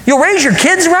 You'll raise your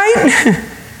kids right.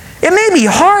 It may be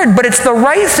hard, but it's the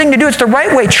right thing to do. It's the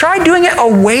right way. Try doing it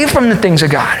away from the things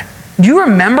of God. Do you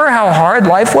remember how hard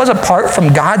life was apart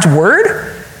from God's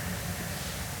word?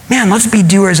 Man, let's be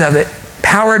doers of it,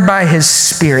 powered by His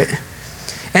Spirit.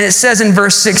 And it says in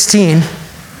verse 16,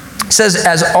 it says,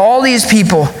 as all these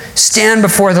people stand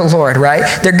before the Lord,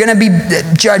 right? They're going to be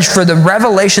judged for the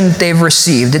revelation that they've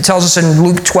received. It tells us in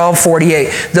Luke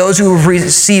 12:48, those who have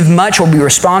received much will be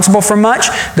responsible for much.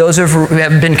 Those who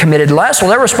have been committed less,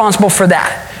 well, they're responsible for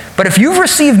that. But if you've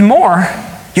received more,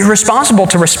 you're responsible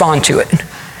to respond to it.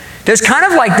 There's kind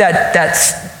of like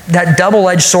that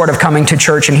double-edged sword of coming to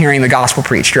church and hearing the gospel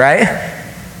preached, right?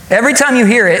 Every time you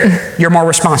hear it, you're more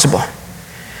responsible.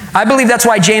 I believe that's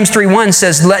why James 3:1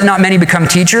 says, let not many become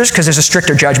teachers, because there's a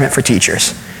stricter judgment for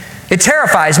teachers. It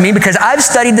terrifies me because I've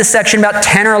studied this section about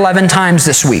 10 or 11 times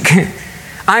this week.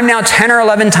 I'm now 10 or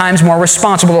 11 times more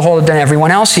responsible to hold it than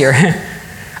everyone else here,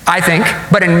 I think.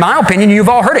 But in my opinion, you've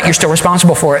all heard it. You're still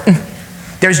responsible for it.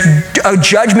 There's a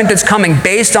judgment that's coming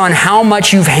based on how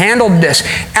much you've handled this.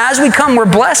 As we come, we're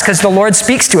blessed because the Lord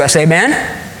speaks to us, amen?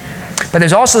 But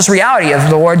there's also this reality of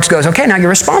the Lord goes, okay, now you're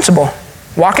responsible.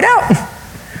 Walk it out.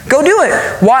 Go do it.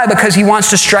 Why? Because He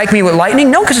wants to strike me with lightning?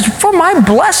 No, because it's for my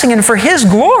blessing and for His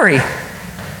glory.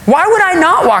 Why would I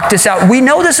not walk this out? We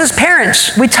know this as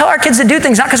parents. We tell our kids to do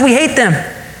things not because we hate them,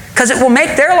 because it will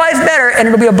make their life better and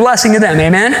it'll be a blessing to them,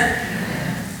 amen?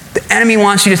 The enemy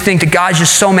wants you to think that God's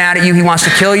just so mad at you, he wants to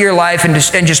kill your life and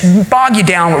just bog you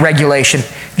down with regulation.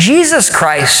 Jesus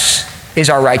Christ is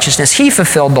our righteousness. He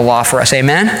fulfilled the law for us,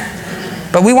 amen?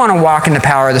 But we want to walk in the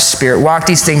power of the Spirit, walk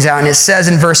these things out. And it says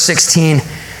in verse 16,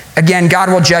 again, God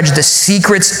will judge the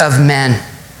secrets of men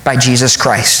by Jesus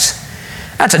Christ.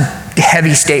 That's a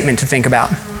heavy statement to think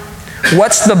about.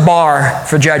 What's the bar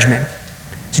for judgment?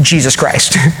 It's Jesus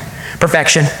Christ.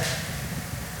 Perfection.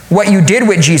 What you did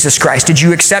with Jesus Christ. Did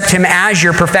you accept him as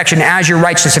your perfection, as your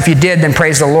righteousness? If you did, then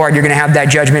praise the Lord. You're going to have that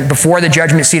judgment before the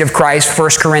judgment seat of Christ, 1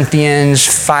 Corinthians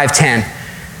 5:10.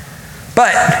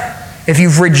 But if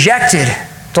you've rejected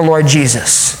the Lord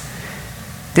Jesus,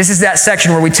 this is that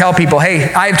section where we tell people,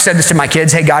 hey, I've said this to my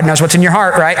kids, hey, God knows what's in your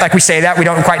heart, right? Like we say that, we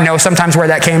don't quite know sometimes where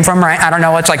that came from, right? I don't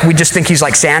know, it's like we just think he's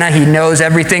like Santa, he knows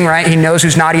everything, right? He knows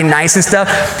who's naughty and nice and stuff.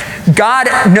 God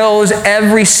knows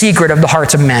every secret of the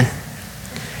hearts of men,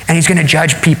 and he's going to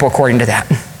judge people according to that.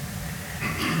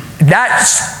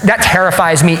 That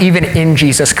terrifies me even in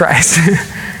Jesus Christ.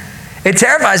 It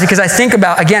terrifies me because I think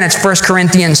about, again, it's 1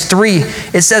 Corinthians 3.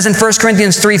 It says in 1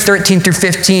 Corinthians 3, 13 through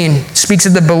 15, speaks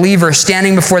of the believer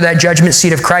standing before that judgment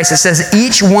seat of Christ. It says,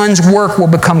 each one's work will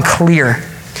become clear,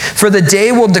 for the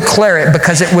day will declare it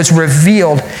because it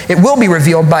will be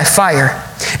revealed by fire.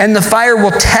 And the fire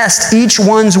will test each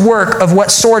one's work of what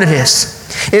sort it is.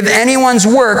 If anyone's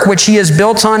work which he has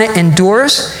built on it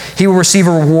endures, he will receive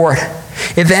a reward.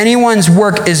 If anyone's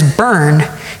work is burned,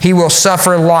 he will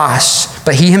suffer loss,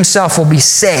 but he himself will be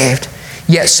saved,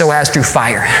 yet so as through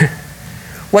fire.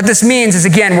 What this means is,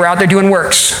 again, we're out there doing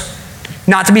works,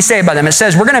 not to be saved by them. It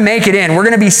says we're going to make it in. We're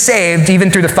going to be saved even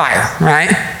through the fire,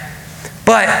 right?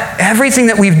 But everything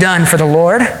that we've done for the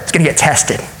Lord is going to get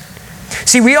tested.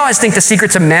 See, we always think the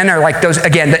secrets of men are like those,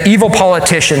 again, the evil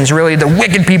politicians, really the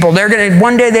wicked people.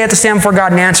 One day they have to stand before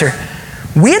God and answer.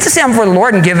 We have to stand before the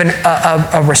Lord and give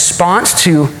a response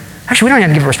to, actually, we don't have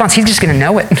to give a response. He's just going to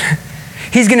know it.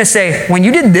 He's going to say, when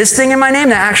you did this thing in my name,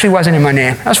 that actually wasn't in my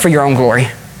name. That was for your own glory.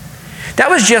 That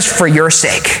was just for your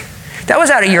sake. That was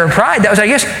out of your pride. That was out of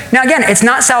yours. Now, again, it's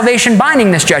not salvation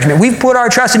binding this judgment. We've put our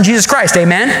trust in Jesus Christ.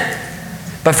 Amen?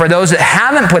 But for those that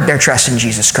haven't put their trust in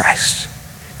Jesus Christ,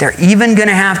 they're even going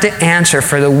to have to answer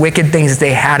for the wicked things that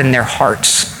they had in their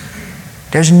hearts.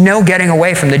 There's no getting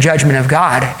away from the judgment of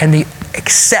God,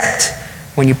 except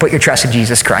when you put your trust in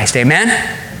Jesus Christ. Amen?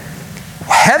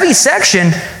 Heavy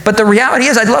section, but the reality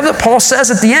is, I love that Paul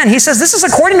says at the end, he says, this is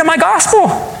according to my gospel.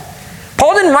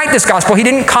 Paul didn't write this gospel. He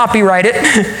didn't copyright it.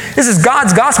 This is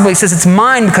God's gospel. He says, it's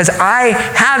mine because I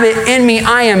have it in me.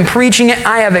 I am preaching it.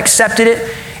 I have accepted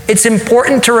it. It's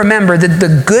important to remember that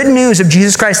the good news of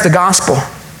Jesus Christ, the gospel,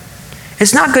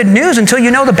 it's not good news until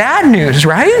you know the bad news,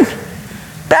 right?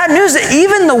 Bad news that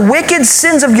even the wicked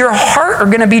sins of your heart are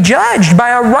going to be judged by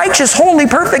a righteous, holy,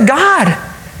 perfect God.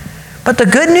 But the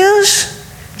good news,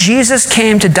 Jesus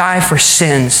came to die for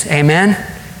sins. Amen?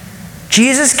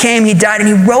 Jesus came, he died, and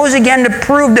he rose again to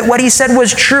prove that what he said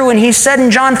was true. And he said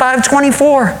in John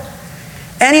 5:24,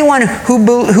 anyone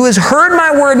who has heard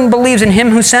my word and believes in him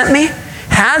who sent me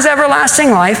has everlasting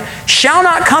life, shall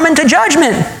not come into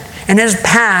judgment, and has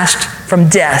passed from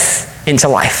death into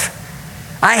life.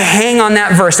 I hang on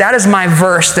that verse. That is my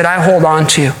verse that I hold on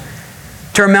to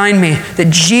remind me that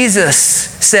Jesus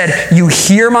said, you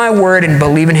hear my word and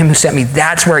believe in him who sent me.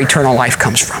 That's where eternal life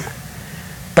comes from.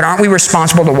 But aren't we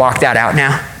responsible to walk that out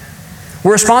now?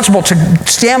 We're responsible to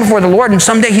stand before the Lord, and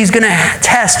someday he's going to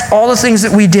test all the things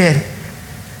that we did.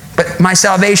 But my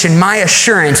salvation, my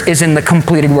assurance is in the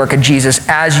completed work of Jesus,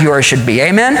 as yours should be.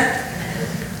 Amen?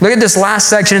 Look at this last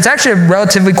section. It's actually a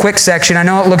relatively quick section. I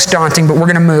know it looks daunting, but we're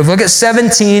going to move. Look at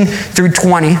 17 through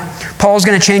 20. Paul's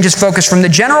going to change his focus from the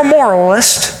general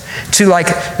moralist to like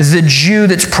the Jew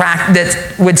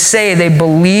that would say they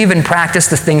believe and practice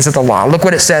the things of the law. Look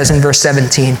what it says in verse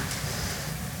 17.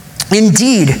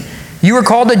 Indeed, you are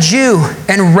called a Jew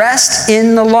and rest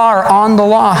in the law or on the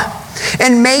law,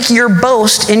 and make your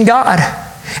boast in God,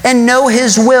 and know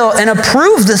his will, and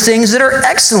approve the things that are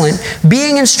excellent,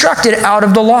 being instructed out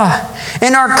of the law,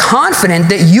 and are confident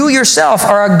that you yourself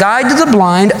are a guide to the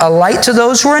blind, a light to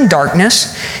those who are in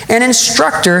darkness, an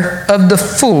instructor of the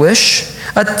foolish,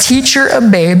 a teacher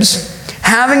of babes,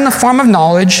 having the form of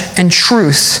knowledge and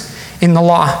truth in the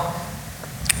law.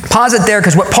 Pause it there,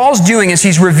 because what Paul's doing is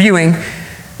he's reviewing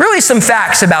really some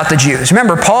facts about the Jews.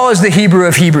 Remember, Paul is the Hebrew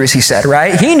of Hebrews, he said,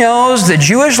 right? He knows the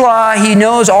Jewish law. He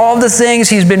knows all the things.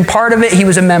 He's been part of it. He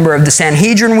was a member of the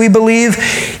Sanhedrin, we believe.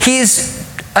 He's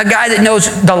a guy that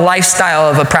knows the lifestyle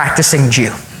of a practicing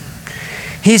Jew.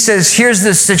 He says, here's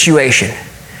the situation.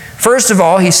 First of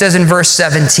all, he says in verse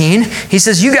 17, he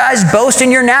says, you guys boast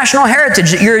in your national heritage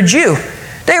that you're a Jew.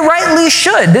 They rightly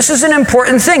should. This is an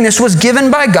important thing. This was given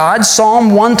by God.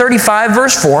 Psalm 135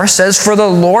 verse 4 says, for the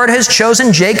Lord has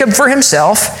chosen Jacob for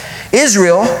himself,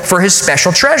 Israel for his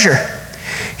special treasure.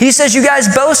 He says you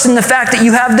guys boast in the fact that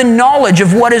you have the knowledge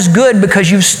of what is good because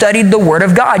you've studied the Word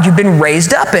of God. You've been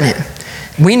raised up in it.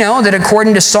 We know that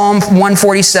according to Psalm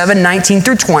 147, 19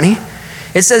 through 20,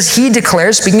 It says, he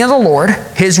declares, speaking of the Lord,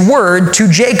 his word to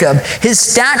Jacob, his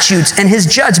statutes and his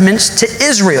judgments to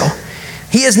Israel.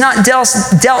 He has not dealt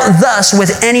thus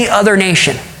with any other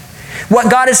nation. What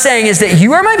God is saying is that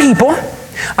you are my people.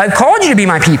 I've called you to be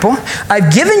my people.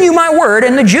 I've given you my word.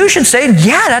 And the Jews should say,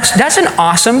 yeah, that's an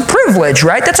awesome privilege,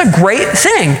 right? That's a great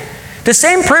thing. The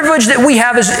same privilege that we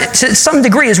have is, to some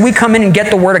degree, as we come in and get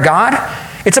the word of God,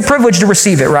 it's a privilege to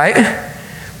receive it, right?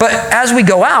 But as we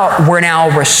go out, we're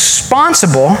now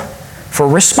responsible for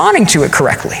responding to it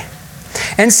correctly.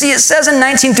 And see, it says in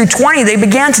 19 through 20, they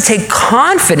began to take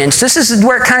confidence. This is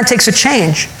where it kind of takes a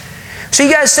change. So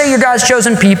you guys say you're God's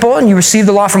chosen people and you receive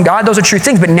the law from God. Those are true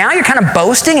things. But now you're kind of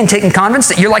boasting and taking confidence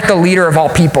that you're like the leader of all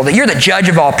people, that you're the judge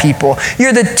of all people.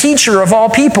 You're the teacher of all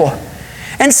people.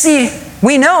 And see,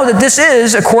 we know that this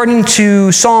is, according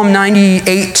to Psalm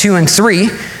 98, 2 and 3,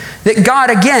 that God,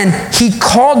 again, he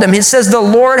called them. It says, the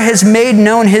Lord has made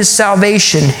known his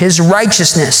salvation, his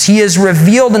righteousness. He is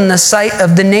revealed in the sight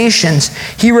of the nations.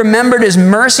 He remembered his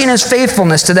mercy and his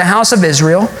faithfulness to the house of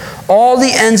Israel. All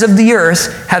the ends of the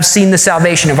earth have seen the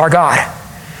salvation of our God.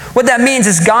 What that means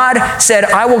is God said,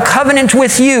 I will covenant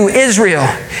with you, Israel.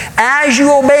 As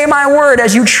you obey my word,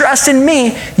 as you trust in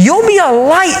me, you'll be a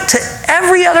light to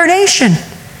every other nation.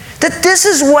 That this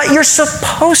is what you're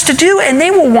supposed to do, and they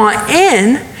will want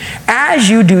in as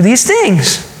you do these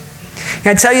things.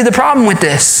 Can I tell you the problem with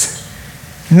this?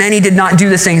 Many did not do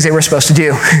the things they were supposed to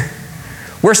do.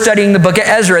 We're studying the book of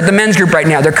Ezra at the men's group right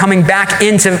now. They're coming back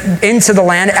into the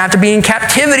land after being in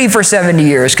captivity for 70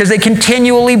 years because they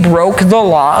continually broke the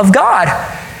law of God.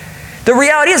 The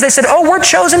reality is they said, oh, we're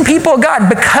chosen people of God.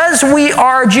 Because we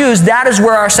are Jews, that is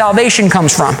where our salvation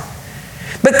comes from.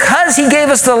 Because he gave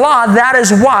us the law, that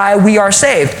is why we are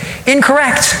saved.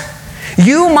 Incorrect.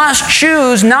 You must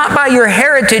choose not by your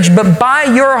heritage, but by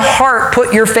your heart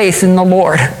put your faith in the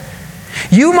Lord.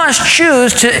 You must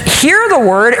choose to hear the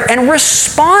word and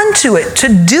respond to it, to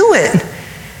do it.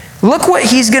 Look what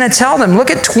he's going to tell them.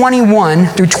 Look at 21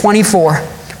 through 24.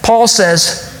 Paul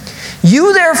says,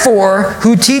 you therefore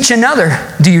who teach another,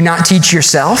 do you not teach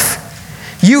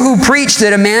yourself? You who preach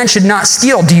that a man should not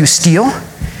steal, do you steal?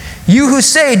 You who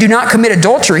say, do not commit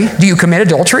adultery, do you commit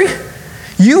adultery?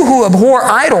 You who abhor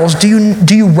idols, do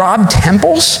you rob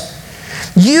temples?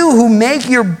 You who make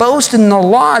your boast in the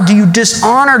law, do you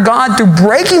dishonor God through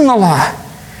breaking the law?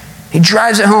 He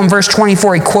drives it home. Verse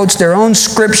 24, he quotes their own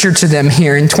scripture to them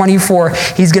here. In 24,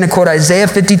 he's going to quote Isaiah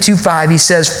 52:5. He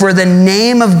says, for the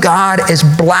name of God is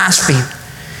blasphemed.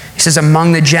 He says,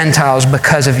 among the Gentiles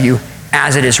because of you,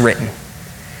 as it is written.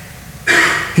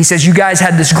 He says, you guys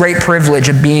had this great privilege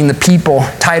of being the people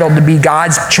titled to be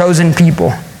God's chosen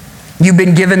people. You've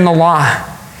been given the law.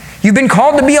 You've been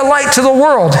called to be a light to the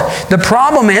world. The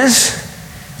problem is,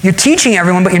 you're teaching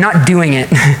everyone, but you're not doing it.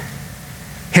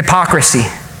 Hypocrisy.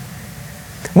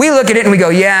 We look at it and we go,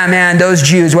 yeah, man, those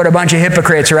Jews, what a bunch of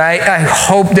hypocrites, right? I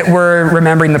hope that we're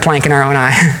remembering the plank in our own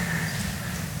eye.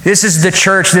 This is the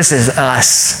church. This is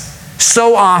us.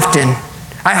 So often.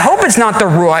 I hope it's not the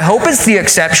rule. I hope it's the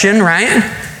exception, right?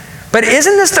 But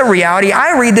isn't this the reality?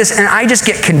 I read this and I just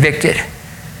get convicted.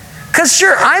 Because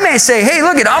sure, I may say, hey,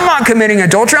 look, I'm not committing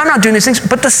adultery. I'm not doing these things.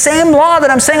 But the same law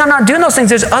that I'm saying I'm not doing those things,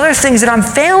 there's other things that I'm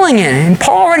failing in. And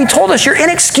Paul already told us you're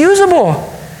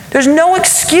inexcusable. There's no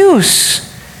excuse.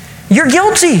 You're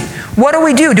guilty. What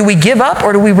do? Do we give up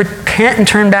or do we repent and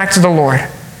turn back to the Lord?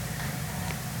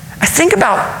 I think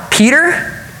about Peter,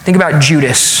 think about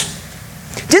Judas.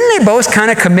 Didn't they both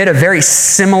kind of commit a very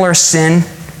similar sin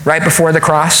right before the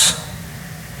cross?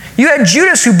 You had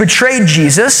Judas who betrayed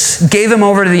Jesus, gave him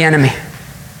over to the enemy.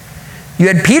 You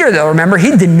had Peter, though, remember,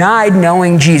 he denied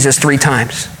knowing Jesus 3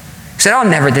 times. He said, I'll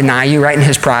never deny you, right, in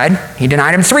his pride. He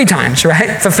denied him 3 times,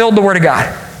 right? Fulfilled the word of God.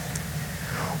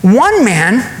 One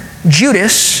man,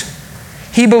 Judas,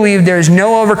 he believed there's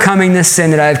no overcoming this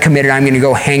sin that I've committed. I'm going to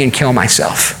go hang and kill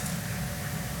myself.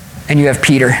 And you have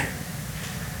Peter,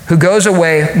 who goes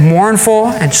away mournful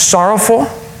and sorrowful.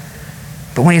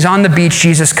 But when he's on the beach,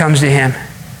 Jesus comes to him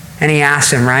and he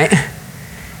asks him, right?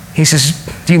 He says,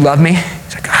 do you love me?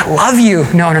 He's like, I love you.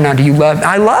 No, do you love me?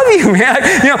 I love you, man.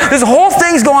 This whole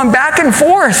thing's going back and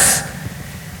forth.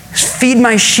 Just feed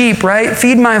my sheep, right?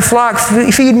 Feed my flock,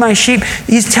 feed my sheep.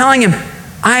 He's telling him,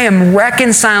 I am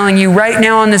reconciling you right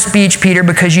now on this beach, Peter,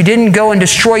 because you didn't go and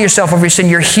destroy yourself over your sin.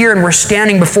 You're here and we're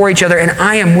standing before each other, and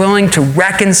I am willing to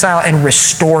reconcile and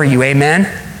restore you. Amen?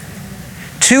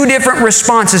 2 different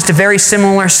responses to very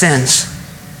similar sins.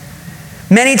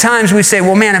 Many times we say,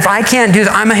 well, man, if I can't do this,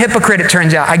 I'm a hypocrite, it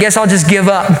turns out. I guess I'll just give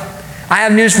up. I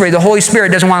have news for you. The Holy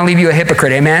Spirit doesn't want to leave you a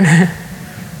hypocrite. Amen?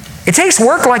 It takes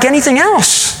work like anything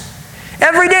else.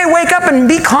 Every day, wake up and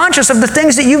be conscious of the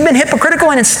things that you've been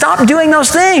hypocritical in and stop doing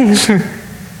those things.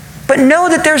 But know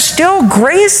that there's still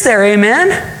grace there,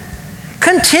 amen?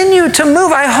 Continue to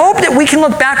move. I hope that we can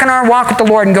look back on our walk with the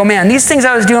Lord and go, man, these things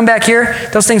I was doing back here,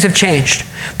 those things have changed.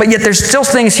 But yet there's still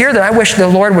things here that I wish the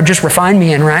Lord would just refine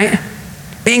me in, right?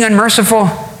 Being unmerciful,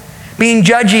 being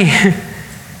judgy,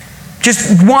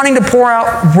 just wanting to pour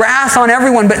out wrath on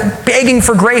everyone, but begging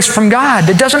for grace from God.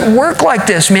 It doesn't work like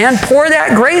this, man. Pour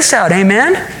that grace out,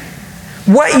 amen?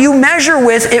 What you measure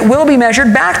with, it will be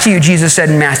measured back to you, Jesus said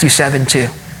in Matthew 7:2.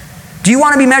 Do you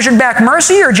want to be measured back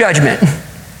mercy or judgment?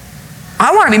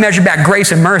 I want to be measured back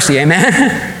grace and mercy, amen?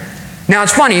 Now,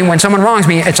 it's funny, when someone wrongs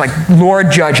me, it's like,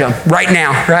 Lord, judge them right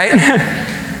now, right?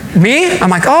 Me, I'm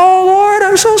like, oh, Lord,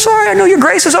 I'm so sorry. I know your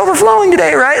grace is overflowing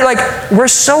today, right? Like, we're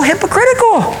so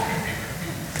hypocritical.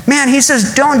 Man, he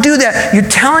says, don't do that. You're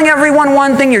telling everyone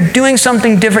one thing, you're doing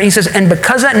something different. He says, and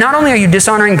because of that, not only are you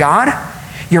dishonoring God,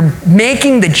 you're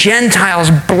making the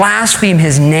Gentiles blaspheme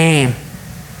his name.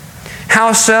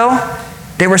 How so?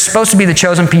 They were supposed to be the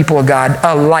chosen people of God,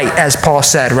 a light, as Paul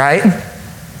said, right?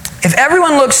 If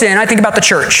everyone looks in, I think about the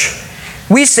church.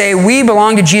 We say we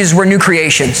belong to Jesus, we're new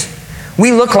creations.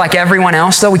 We look like everyone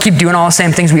else, though. We keep doing all the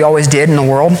same things we always did in the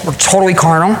world. We're totally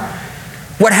carnal.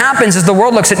 What happens is the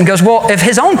world looks at it and goes, well, if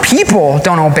his own people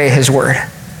don't obey his word,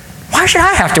 why should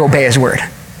I have to obey his word?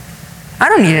 I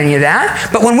don't need any of that.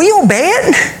 But when we obey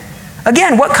it,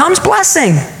 again, what comes?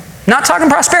 Blessing. Not talking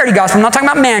prosperity gospel, I'm not talking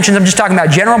about mansions, I'm just talking about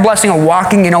general blessing of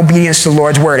walking in obedience to the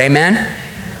Lord's word, amen?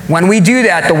 When we do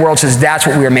that, the world says that's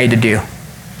what we were made to do.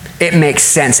 It makes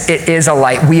sense. It is a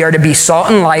light. We are to be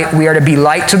salt and light. We are to be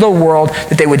light to the world,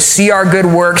 that they would see our good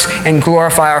works and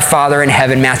glorify our Father in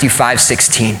heaven, Matthew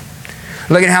 5:16.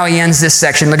 Look at how he ends this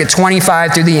section. Look at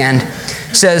 25 through the end.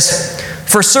 It says,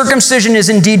 for circumcision is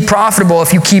indeed profitable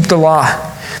if you keep the law.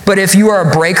 But if you are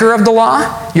a breaker of the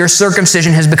law, your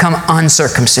circumcision has become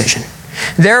uncircumcision.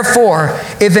 Therefore,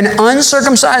 if an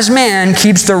uncircumcised man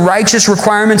keeps the righteous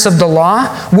requirements of the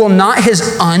law, will not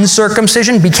his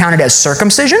uncircumcision be counted as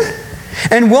circumcision?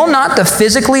 And will not the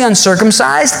physically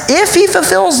uncircumcised, if he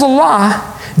fulfills the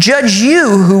law, judge you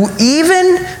who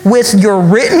even with your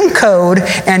written code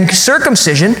and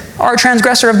circumcision are a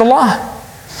transgressor of the law?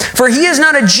 For he is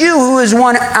not a Jew who is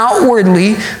one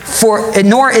outwardly,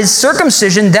 nor is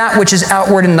circumcision that which is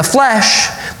outward in the flesh,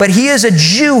 but he is a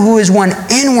Jew who is one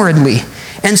inwardly.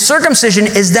 And circumcision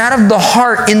is that of the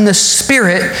heart in the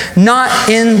spirit, not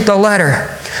in the letter,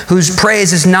 whose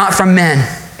praise is not from men,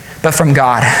 but from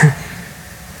God.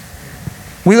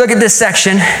 We look at this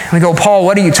section, we go, Paul,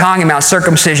 what are you talking about,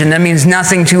 circumcision? That means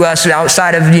nothing to us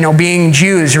outside of, being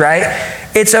Jews, right?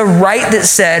 It's a rite that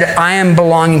said, I am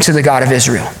belonging to the God of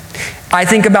Israel. I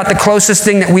think about the closest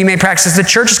thing that we may practice as the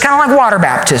church is kind of like water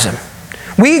baptism.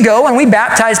 We go and we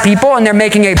baptize people and they're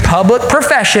making a public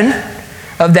profession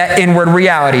of that inward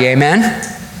reality, amen?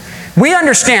 We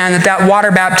understand that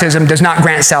water baptism does not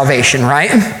grant salvation,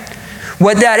 right?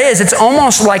 What that is, it's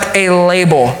almost like a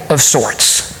label of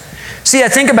sorts. See, I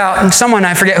think about someone,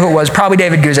 I forget who it was, probably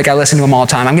David Guzik. I listen to him all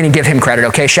the time. I'm going to give him credit,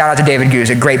 okay? Shout out to David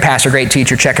Guzik, great pastor, great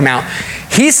teacher. Check him out.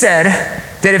 He said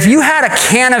that if you had a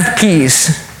can of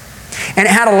peas and it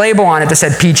had a label on it that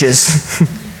said peaches,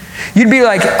 you'd be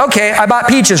like, okay, I bought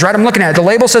peaches, right? I'm looking at it. The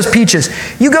label says peaches.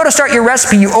 You go to start your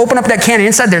recipe, you open up that can, and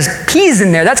inside there's peas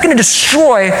in there. That's going to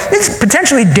destroy, it's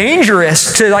potentially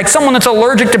dangerous to like someone that's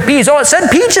allergic to peas. Oh, it said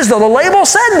peaches though. The label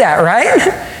said that,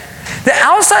 right? The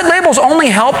outside label is only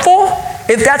helpful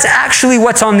if that's actually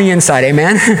what's on the inside,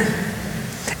 amen?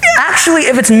 Actually,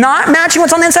 if it's not matching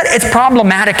what's on the inside, it's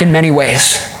problematic in many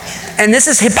ways. And this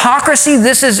is hypocrisy.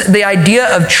 This is the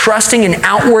idea of trusting in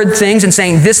outward things and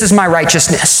saying, this is my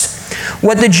righteousness.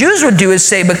 What the Jews would do is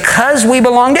say, because we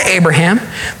belong to Abraham,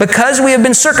 because we have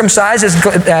been circumcised,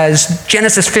 as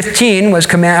Genesis 17 was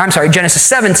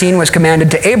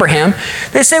commanded to Abraham,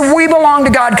 they say we belong to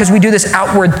God because we do this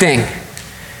outward thing.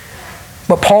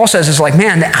 What Paul says is like,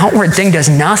 man, the outward thing does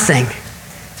nothing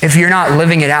if you're not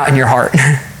living it out in your heart.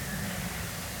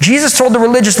 Jesus told the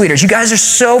religious leaders, you guys are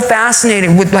so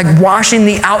fascinated with like washing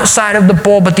the outside of the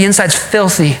bowl, but the inside's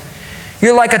filthy.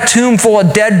 You're like a tomb full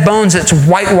of dead bones that's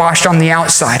whitewashed on the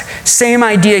outside. Same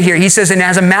idea here. He says, and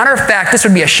as a matter of fact, this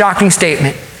would be a shocking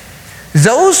statement.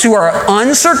 Those who are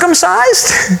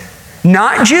uncircumcised,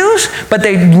 not Jews, but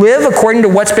they live according to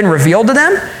what's been revealed to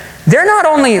them, they're not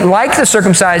only like the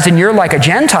circumcised and you're like a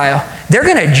Gentile, they're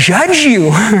going to judge you.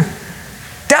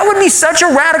 That would be such a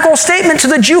radical statement to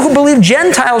the Jew who believed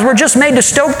Gentiles were just made to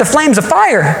stoke the flames of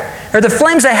fire or the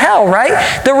flames of hell,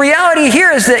 right? The reality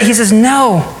here is that he says,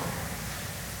 no.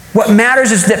 What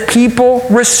matters is that people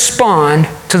respond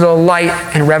to the light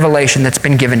and revelation that's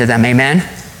been given to them. Amen?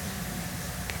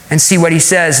 And see, what he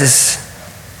says is,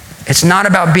 it's not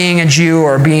about being a Jew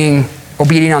or being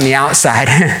obedient on the outside.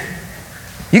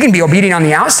 You can be obedient on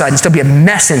the outside and still be a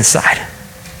mess inside.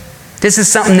 This is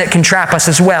something that can trap us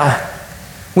as well.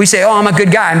 We say, oh, I'm a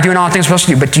good guy. I'm doing all the things I'm supposed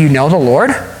to do. But do you know the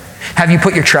Lord? Have you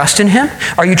put your trust in him?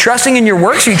 Are you trusting in your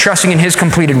works or are you trusting in his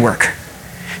completed work?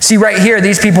 See, right here,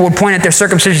 these people would point at their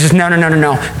circumcision and say,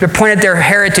 no. They point at their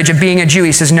heritage of being a Jew.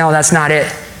 He says, no, that's not it.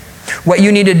 What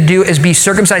you need to do is be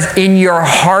circumcised in your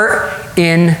heart,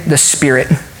 in the Spirit.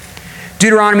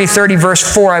 Deuteronomy 30,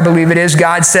 verse 4, I believe it is,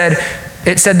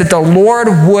 it said that the Lord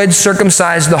would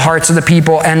circumcise the hearts of the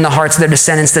people and the hearts of their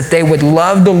descendants, that they would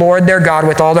love the Lord their God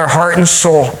with all their heart and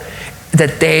soul,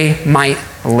 that they might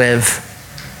live.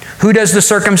 Who does the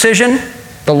circumcision?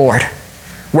 The Lord.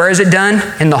 Where is it done?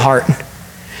 In the heart.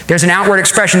 There's an outward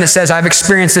expression that says, I've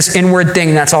experienced this inward thing,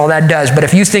 and that's all that does. But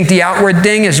if you think the outward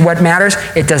thing is what matters,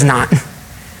 it does not.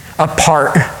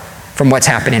 Apart from what's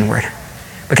happened inward.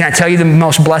 But can I tell you the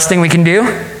most blessed thing we can do?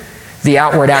 The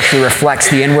outward actually reflects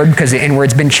the inward, because the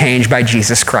inward's been changed by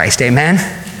Jesus Christ. Amen?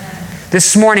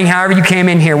 This morning, however you came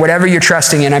in here, whatever you're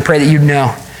trusting in, I pray that you'd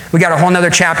know. We got a whole nother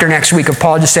chapter next week of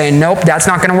Paul just saying, nope, that's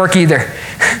not going to work either.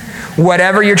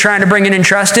 Whatever you're trying to bring in and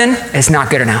trust in, it's not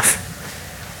good enough.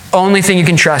 Only thing you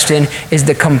can trust in is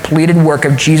the completed work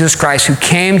of Jesus Christ, who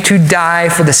came to die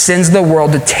for the sins of the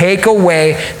world, to take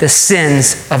away the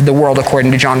sins of the world,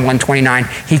 according to John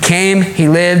 1:29. He came, he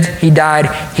lived, he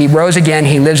died, he rose again,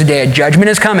 he lives a day. A judgment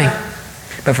is coming.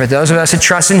 But for those of us that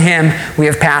trust in him, we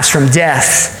have passed from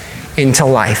death into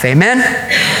life. Amen?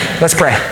 Let's pray.